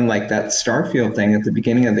Starfield thing at the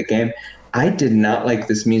beginning of the game, I did not like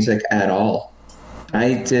this music at all.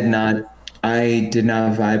 I did not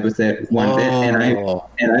vibe with it one bit,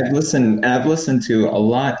 and I've listened to a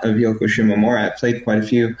lot of Yoko Shimomura. I've played quite a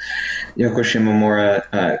few Yoko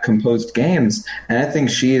Shimomura composed games, and I think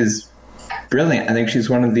she is brilliant. I think she's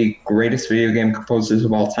one of the greatest video game composers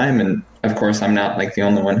of all time, and of course, I'm not like the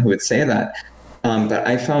only one who would say that. But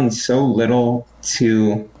I found so little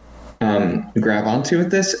to grab onto with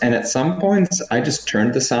this, and at some points, I just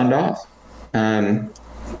turned the sound off.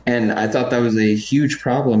 And I thought that was a huge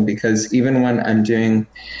problem, because even when I'm doing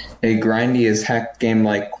a grindy as heck game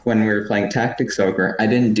like when we were playing Tactics Ogre, I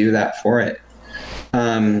didn't do that for it.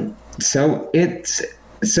 So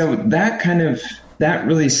that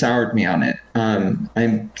really soured me on it. I'm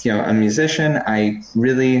a musician. I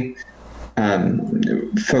really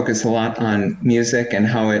focus a lot on music and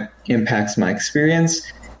how it impacts my experience.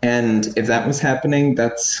 And if that was happening,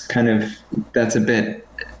 that's a bit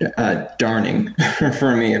darning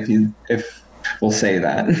for me, if we'll say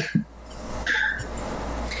that.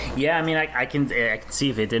 Yeah, I mean, I can see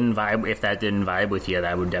if that didn't vibe with you,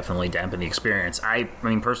 that would definitely dampen the experience. I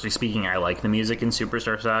mean, personally speaking, I like the music in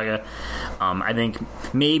Superstar Saga. I think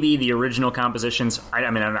maybe the original compositions.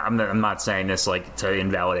 I'm not saying this like to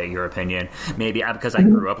invalidate your opinion. Maybe because I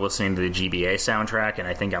grew up listening to the GBA soundtrack, and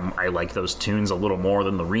I think I like those tunes a little more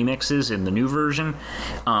than the remixes in the new version,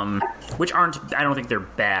 which aren't. I don't think they're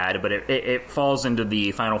bad, but it falls into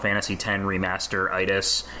the Final Fantasy X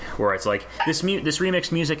remaster-itis, where it's like this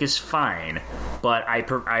remix music is fine, but I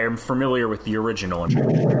am familiar with the original.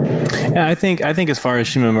 Yeah, I think as far as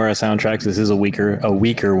Shimomura soundtracks, this is a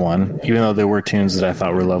weaker one, even though there were tunes that I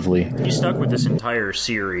thought were lovely. You stuck with this entire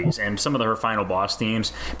series, and some of her final boss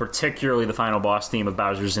themes, particularly the final boss theme of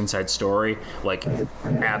Bowser's Inside Story, like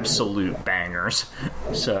absolute bangers.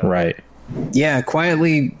 So right. Yeah,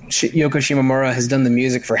 quietly, Yoko Shimomura has done the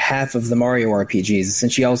music for half of the Mario RPGs,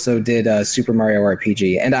 since she also did Super Mario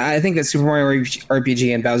RPG. And I think that Super Mario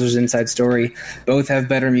RPG and Bowser's Inside Story both have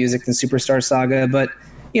better music than Superstar Saga, but,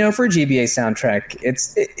 for a GBA soundtrack,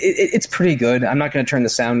 it's pretty good. I'm not going to turn the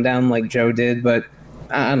sound down like Joe did, but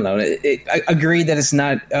I don't know. I agree that it's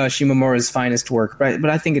not Shimomura's finest work, but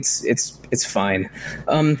I think it's fine.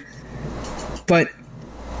 But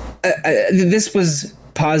this was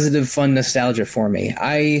positive, fun nostalgia for me.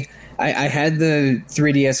 I had the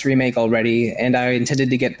 3DS remake already, and I intended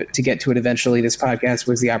to get to it eventually. This podcast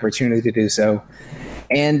was the opportunity to do so.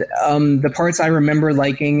 And the parts I remember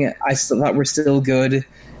liking, I still thought were still good.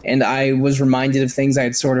 and I was reminded of things I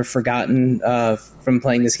had sort of forgotten from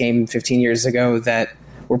playing this game 15 years ago that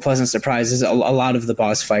were pleasant surprises. A lot of the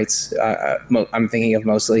boss fights I'm thinking of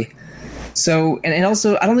mostly. So, and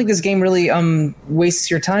also, I don't think this game really wastes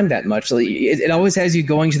your time that much. Like, it always has you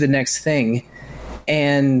going to the next thing,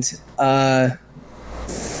 and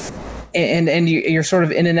you're sort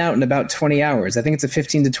of in and out in about 20 hours. I think it's a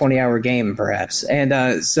 15 to 20 hour game, perhaps.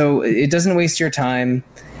 And so it doesn't waste your time.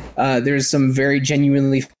 There's some very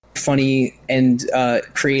genuinely funny and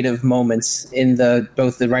creative moments in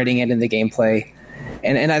both the writing and in the gameplay,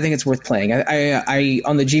 and I think it's worth playing. I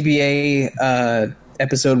on the GBA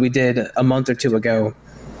episode we did a month or two ago,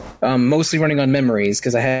 mostly running on memories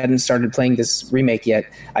because I hadn't started playing this remake yet.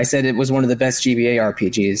 I said it was one of the best GBA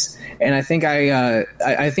RPGs, and I think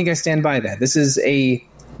I stand by that. This is a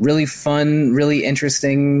really fun, really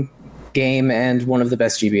interesting game, and one of the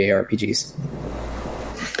best GBA RPGs.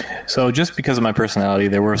 So just because of my personality,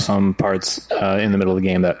 there were some parts in the middle of the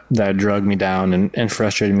game that dragged me down and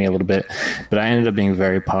frustrated me a little bit, but I ended up being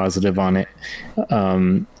very positive on it.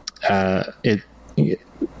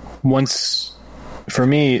 Once, for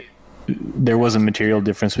me, there was a material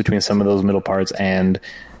difference between some of those middle parts and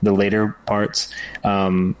the later parts,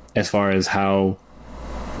 as far as how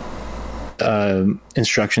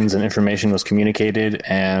instructions and information was communicated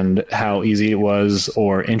and how easy it was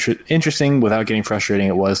or interesting without getting frustrating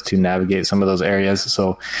it was to navigate some of those areas.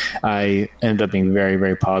 So I ended up being very,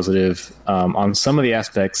 very positive on some of the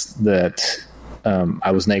aspects that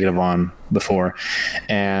I was negative on before.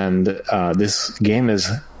 And this game is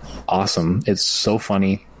awesome. It's so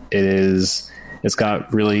funny. It's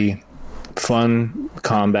got really fun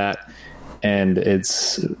combat, and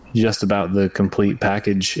it's just about the complete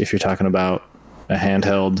package if you're talking about a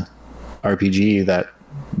handheld RPG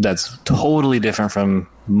that's totally different from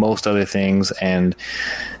most other things, and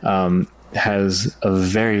has a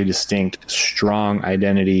very distinct, strong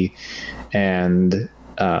identity, and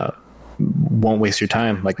won't waste your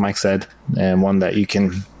time, like Mike said, and one that you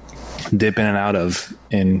can dip in and out of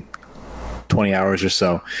in 20 hours or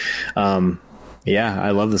so. I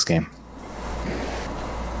love this game.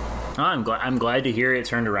 Oh, I'm glad to hear it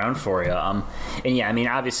turned around for you. And yeah, I mean,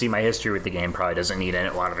 obviously my history with the game probably doesn't need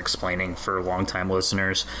a lot of explaining for long-time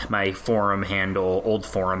listeners. My old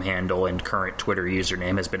forum handle, and current Twitter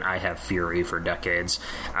username has been I Have Fury for decades.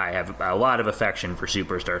 I have a lot of affection for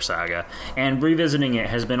Superstar Saga, and revisiting it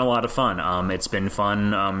has been a lot of fun. It's been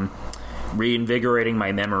fun reinvigorating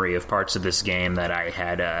my memory of parts of this game that I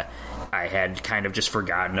had kind of just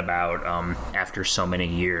forgotten about after so many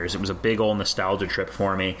years. It was a big old nostalgia trip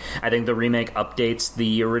for me. I think the remake updates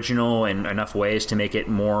the original in enough ways to make it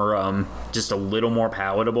more, just a little more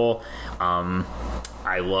palatable. I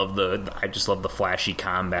just love the flashy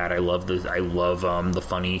combat. I love the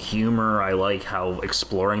funny humor. I like how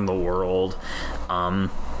exploring the world.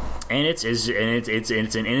 And it's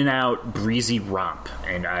an in and out breezy romp,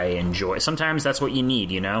 and I enjoy. Sometimes that's what you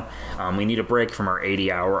need, you know. We need a break from our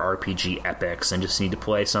 80-hour RPG epics and just need to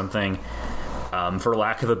play something, for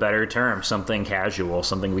lack of a better term, something casual,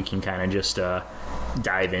 something we can kind of just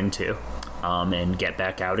dive into and get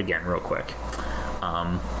back out again real quick.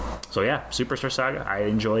 So yeah, Superstar Saga, I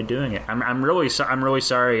enjoyed doing it. I'm really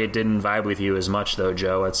sorry it didn't vibe with you as much though,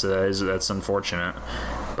 Joe. That's unfortunate,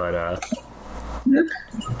 but.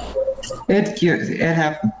 It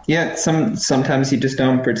happens. Yeah, sometimes you just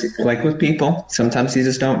don't like with people. Sometimes you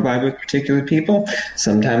just don't vibe with particular people.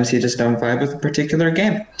 Sometimes you just don't vibe with a particular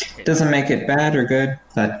game. It doesn't make it bad or good,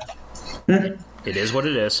 but it is what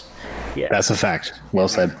it is. Yeah, that's a fact. Well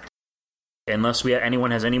said. Unless anyone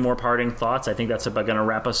has any more parting thoughts, I think that's about going to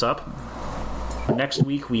wrap us up. Next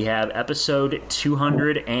week we have episode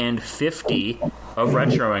 250 of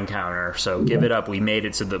Retro Encounter. So give it up. We made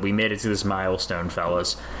it to this milestone,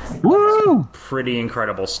 fellas. Woo! Pretty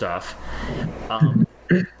incredible stuff.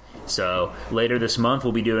 So later this month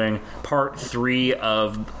we'll be doing part 3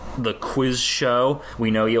 of the quiz show.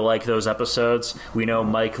 We know you like those episodes. We know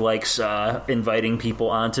Mike likes inviting people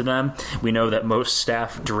onto them. We know that most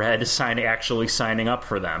staff dread actually signing up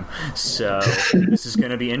for them. So this is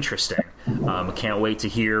going to be interesting. Can't wait to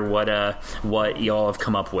hear what y'all have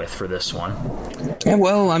come up with for this one. Yeah,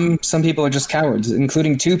 well, some people are just cowards,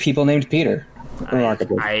 including 2 people named Peter.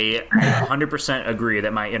 Remarkable. I 100% agree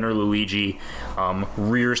that my inner Luigi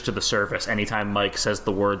rears to the surface anytime Mike says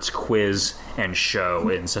the words quiz and show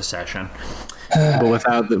in succession. But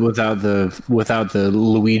without the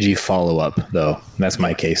Luigi follow up, though, that's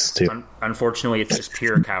my case too. Unfortunately, it's just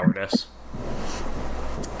pure cowardice.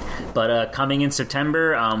 But coming in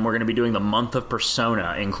September, we're going to be doing the month of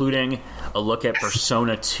Persona, including a look at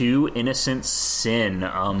Persona 2 Innocent Sin.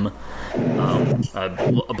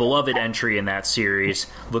 a beloved entry in that series.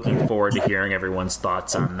 Looking forward to hearing everyone's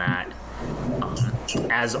thoughts on that.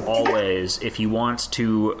 As always, if you want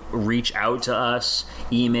to reach out to us,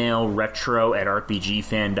 email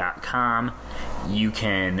retro@rpgfan.com. You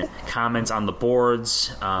can comment on the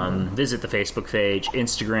boards, visit the Facebook page,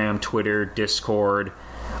 Instagram, Twitter, Discord.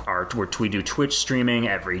 We do Twitch streaming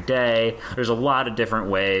every day. There's a lot of different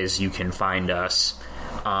ways you can find us.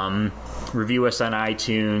 Review us on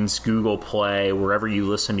iTunes, Google Play, wherever you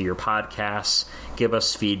listen to your podcasts. Give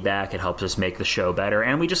us feedback. It helps us make the show better.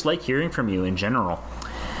 And we just like hearing from you in general.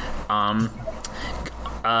 As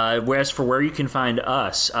for where you can find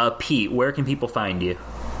us, Pete, where can people find you?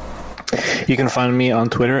 You can find me on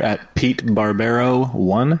Twitter at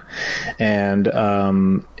PeteBarbero1. And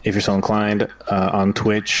if you're so inclined, on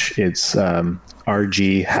Twitch, it's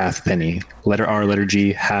RG Halfpenny. Letter R, letter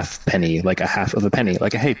G, halfpenny. Like a half of a penny.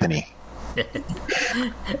 Like a halfpenny.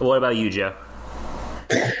 What about you, Joe?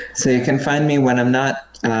 So you can find me when I'm not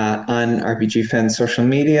on RPG Fan social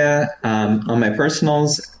media, on my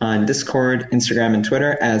personals, on Discord, Instagram, and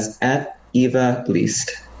Twitter as @EvaLeast.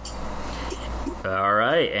 All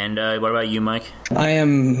right, and what about you, Mike? I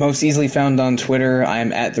am most easily found on Twitter. I am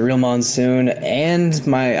 @TheRealMonsoon, and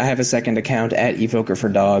I have a second account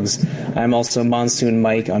 @Evoker4Dogs. I'm also Monsoon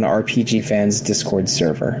Mike on RPG Fans Discord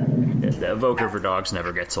server. Evoker for Dogs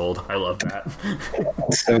never gets old. I love that.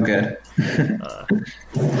 So good.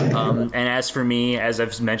 And as for me, as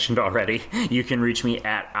I've mentioned already, you can reach me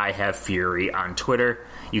 @IHaveFury on Twitter.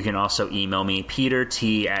 You can also email me,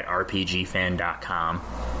 PeterT@RPGFan.com.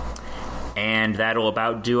 And that'll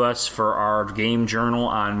about do us for our game journal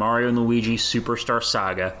on Mario & Luigi Superstar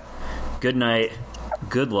Saga. Good night,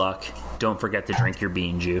 good luck, don't forget to drink your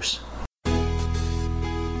bean juice.